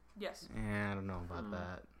 Yes. Yeah, I don't know about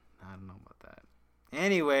that. I don't know about that.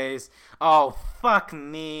 Anyways, oh fuck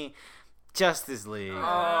me, Justice League.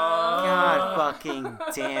 God fucking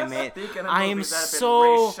damn it! Speaking of I am movies that have been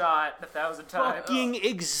so reshot 1,000 times. fucking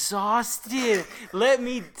exhausted. Let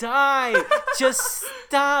me die. Just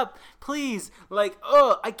stop, please. Like,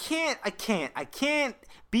 I can't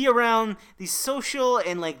be around the social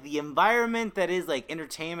and like the environment that is like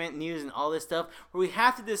entertainment, news, and all this stuff where we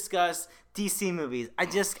have to discuss DC movies. I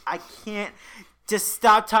can't. Just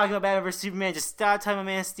stop talking about Batman vs Superman. Just stop talking about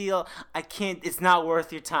Man of Steel. I can't. It's not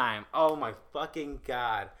worth your time. Oh my fucking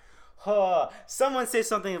god. Someone say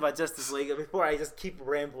something about Justice League before I just keep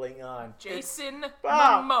rambling on. Jason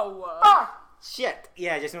Ah. Momoa. Shit.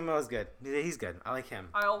 Yeah, Jason Momoa's good. He's good. I like him.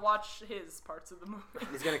 I'll watch his parts of the movie.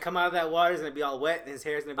 He's gonna come out of that water. He's gonna be all wet, and his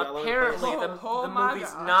hair's gonna be all over the Apparently, place. Oh the my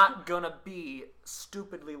movie's God. not gonna be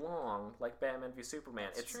stupidly long like Batman v Superman.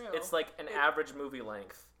 It's true. it's like an average movie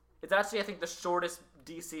length. It's actually, I think, the shortest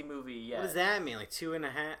DC movie yet. What does that mean? Like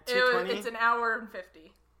 2.5, 2:20? It's an hour and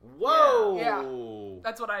 50. Whoa. Yeah.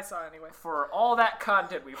 That's what I saw anyway. For all that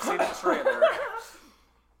content we've seen in the trailer.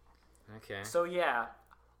 Okay. So yeah,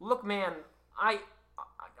 look, man,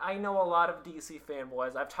 I know a lot of DC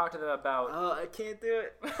fanboys. I've talked to them about. Oh, I can't do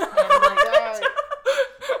it. and like,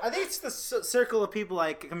 I think it's the circle of people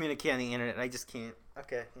I communicate on the internet. I just can't.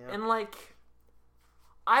 Okay. Yeah. and like,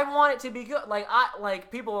 I want it to be good.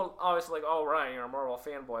 Like people always like, oh Ryan, you're a Marvel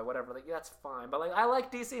fanboy, whatever. Like that's fine, but like I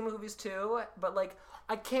like DC movies too. But like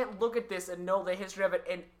I can't look at this and know the history of it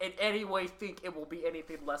and in any way think it will be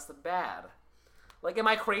anything less than bad. Like, am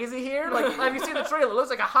I crazy here? Like, have you seen the trailer? It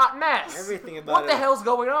looks like a hot mess. Everything about what it. the hell's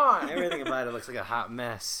going on? Everything about it looks like a hot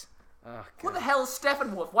mess. Oh, God. What the hell is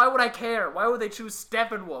Steppenwolf? Why would I care? Why would they choose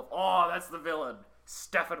Steppenwolf? Oh, that's the villain.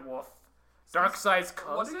 Steppenwolf. Darkseid's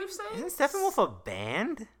cousin? What did you say? Isn't Steppenwolf a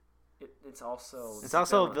band? It's also... It's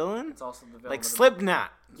also a villain? It's also the villain. Like of the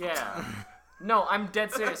Slipknot. Yeah. No, I'm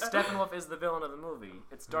dead serious. Steppenwolf is the villain of the movie.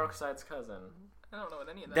 It's Darkseid's cousin. I don't know what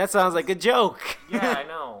any of that. That sounds like a joke. Yeah, I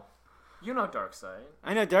know. You know Darkseid.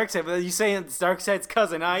 I know Darkseid, but you saying it's Darkseid's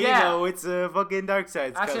cousin. Yeah. You know it's fucking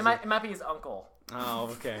Darkseid's Actually, cousin. it might be his uncle. Oh,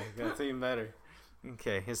 okay. That's even better.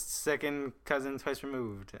 Okay, his second cousin twice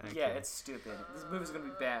removed. Okay. Yeah, it's stupid. This movie's gonna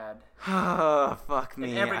be bad. Oh, fuck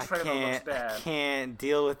me. every I trailer looks bad. I can't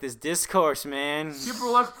deal with this discourse, man. People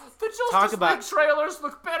are like, the Talk Justice about- League trailers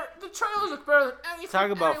look better. The trailers look better than anything.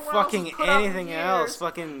 Talk about anyone else fucking has put out in anything years. else.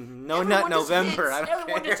 Fucking No Everyone Nut just November. hates- I don't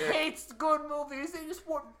everyone care. just hates good movies. They just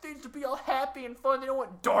want things to be all happy and fun. They don't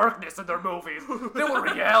want darkness in their movies. They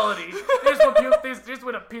want reality. They just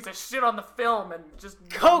want a piece of shit on the film and just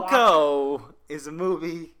watch it. Coco is a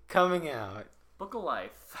movie coming out. Book of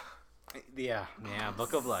Life. Yeah,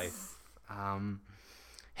 Book of Life.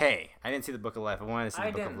 Hey, I didn't see the Book of Life. I wanted to see the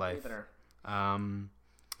I Book didn't of Life. either.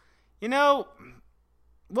 You know,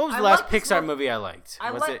 what was the I last like this Pixar mo- movie I liked?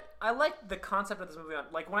 Was it? I like the concept of this movie.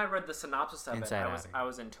 Like when I read the synopsis of Inside it, Out. I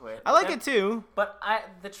was into it. I like it too. But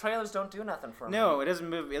the trailers don't do nothing for me. No, it doesn't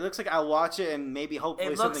move. It looks like I'll watch it and maybe hopefully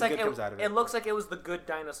It looks something like good comes out of it. it looks like it was the Good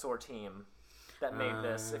Dinosaur team that made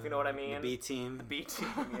this. If you know what I mean. The B team. The B team.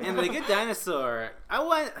 Yeah. And the Good Dinosaur.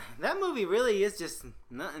 That movie really is just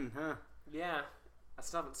nothing, huh? Yeah. I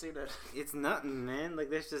still haven't seen it. It's nothing, man. Like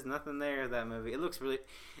there's just nothing there with that movie. It looks really.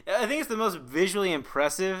 I think it's the most visually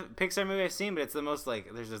impressive Pixar movie I've seen, but it's the most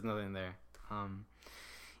like there's just nothing there.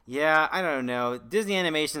 Yeah, I don't know. Disney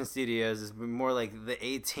Animation Studios is more like the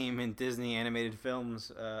A team in Disney animated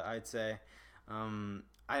films. I'd say.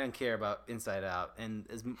 I don't care about Inside Out, and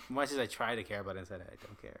as much as I try to care about Inside Out, I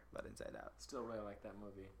don't care about Inside Out. Still really like that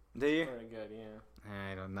movie. Do you? Very good, yeah.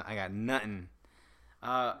 I don't know. I got nothing.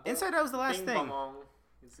 Inside Out was the last Bing thing. Bong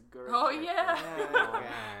is a good. Oh, yeah.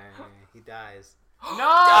 Yeah, he dies.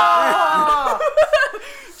 No!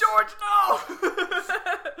 George, no!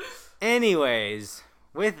 Anyways,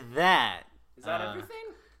 with that, Is that everything?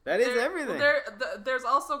 that is everything. There's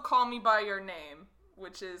also Call Me By Your Name,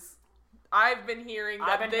 which is... I've been hearing I've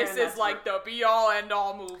that been this hearing is like the be-all,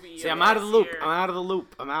 end-all movie. See, I'm out of the loop. Year. I'm out of the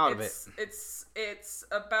loop. I'm out of it. It's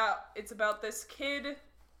about this kid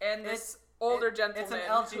and this older gentleman. It's an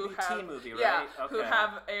who LGBT have, movie, Yeah, right? who Okay.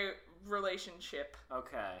 have a relationship,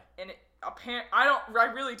 Okay. and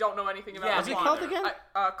I really don't know anything about. Yeah, the What's it plot. called again?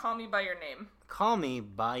 Call Me By Your Name. Call Me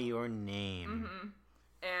By Your Name. Mm-hmm.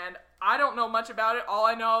 And I don't know much about it. All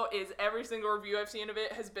I know is every single review I've seen of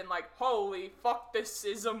it has been like, "Holy fuck, this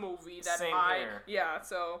is a movie that Same here. Yeah."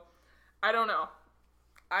 So I don't know.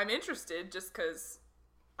 I'm interested just because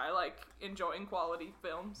I like enjoying quality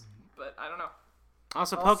films, but I don't know.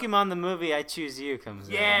 Also, Pokemon the movie I Choose You comes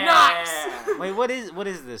out. Yeah. Nice! Wait, what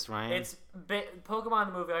is this, Ryan? It's Pokemon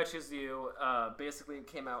the movie I Choose You. Basically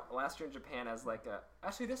came out last year in Japan as like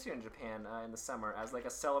actually this year in Japan in the summer as like a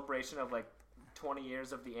celebration of like 20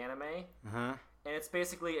 years of the anime, Uh-huh. and it's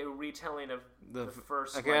basically a retelling of the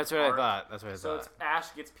first. Okay, like, that's what arc. I thought. That's what I So thought. it's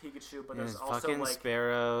Ash gets Pikachu, but And there's it's also fucking like.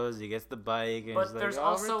 sparrows. He gets the bike. And But he's like, there's "Oh,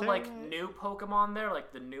 also like return." new Pokemon there,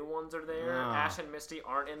 like the new ones are there. Oh. Ash and Misty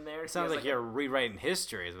aren't in there. It sounds like you're rewriting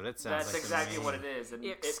history, is what it sounds That's like. to exactly me. what it is, and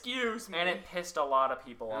Excuse me. and it pissed a lot of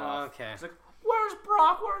people off. Okay. It's like, where's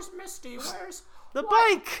Brock? Where's Misty? Where's The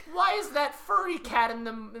bike. Why is that furry cat in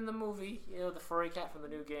the movie? You know, the furry cat from the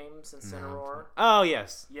new games, Incineroar. Oh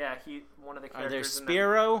yes. Yeah, one of the Are there characters. in that-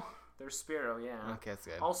 Spiro? There's Spearow, yeah. Okay, that's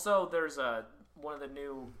good. Also, there's one of the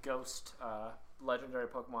new ghost legendary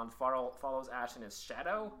Pokemon follows Ash in his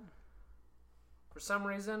shadow. For some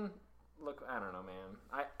reason, look, I don't know,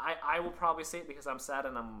 man. I will probably see it because I'm sad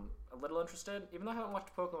and I'm a little interested, even though I haven't watched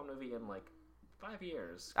a Pokemon movie in like 5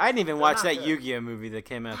 years. I didn't even They're watch not that good. Yu-Gi-Oh movie that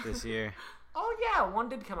came out this year. Oh yeah, one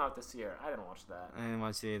did come out this year. I didn't watch that. I didn't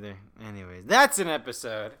watch it either. Anyways, that's an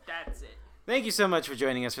episode. That's it. Thank you so much for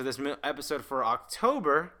joining us for this episode for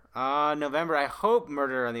October. November, I hope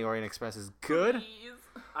Murder on the Orient Express is good. Please.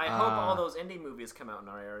 I hope all those indie movies come out in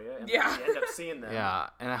our area and Yeah. we end up seeing them. Yeah,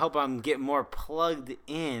 and I hope I'm getting more plugged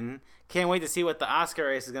in. Can't wait to see what the Oscar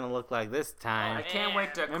race is going to look like this I time. can't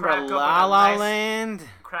wait to Remember crack La open La a nice, Land?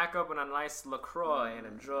 crack open a nice LaCroix and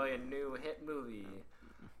enjoy a new hit movie.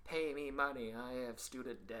 Pay me money. I have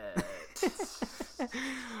student debt.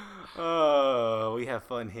 Oh, we have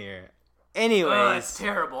fun here. Anyways, It's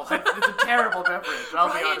terrible. It's a terrible beverage.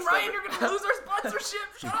 I'll be honest. Ryan, you're gonna lose our sponsorship.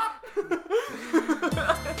 Shut up.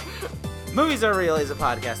 Movies Are Real is a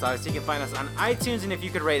podcast, obviously. You can find us on iTunes, and if you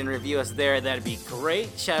could rate and review us there, that'd be great.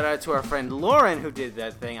 Shout out to our friend Lauren who did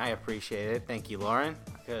that thing. I appreciate it. Thank you, Lauren,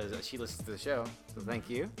 because she listens to the show, so thank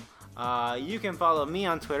you. You can follow me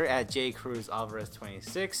on Twitter at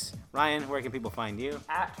jcruzalvarez26. Ryan, where can people find you?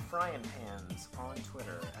 At Frying Pans on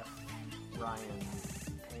Twitter. At Ryan Pans.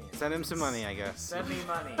 Send him some money, I guess. Send me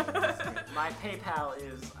money. My PayPal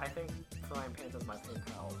is, I think Frying Pans is my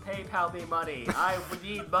PayPal. PayPal me money. I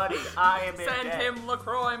need money. I am in Send debt. him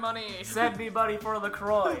LaCroix money. Send me money for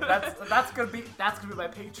LaCroix. That's gonna be my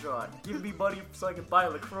Patreon. Give me money so I can buy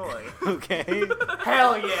LaCroix. Okay.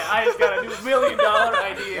 Hell yeah! I just got a new $1 million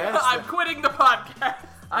idea. Yes. I'm quitting the podcast.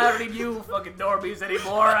 I don't need you fucking normies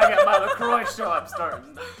anymore. I got my LaCroix show I'm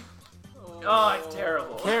starting. Oh, it's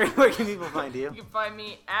terrible. Carrie, where can people find you? You can find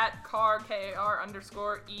me at car_KAR_E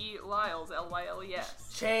Lyles LYLES.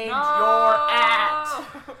 Change your at.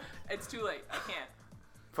 It's too late. I can't.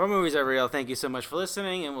 For Movies Are Real, thank you so much for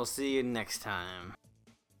listening, and we'll see you next time.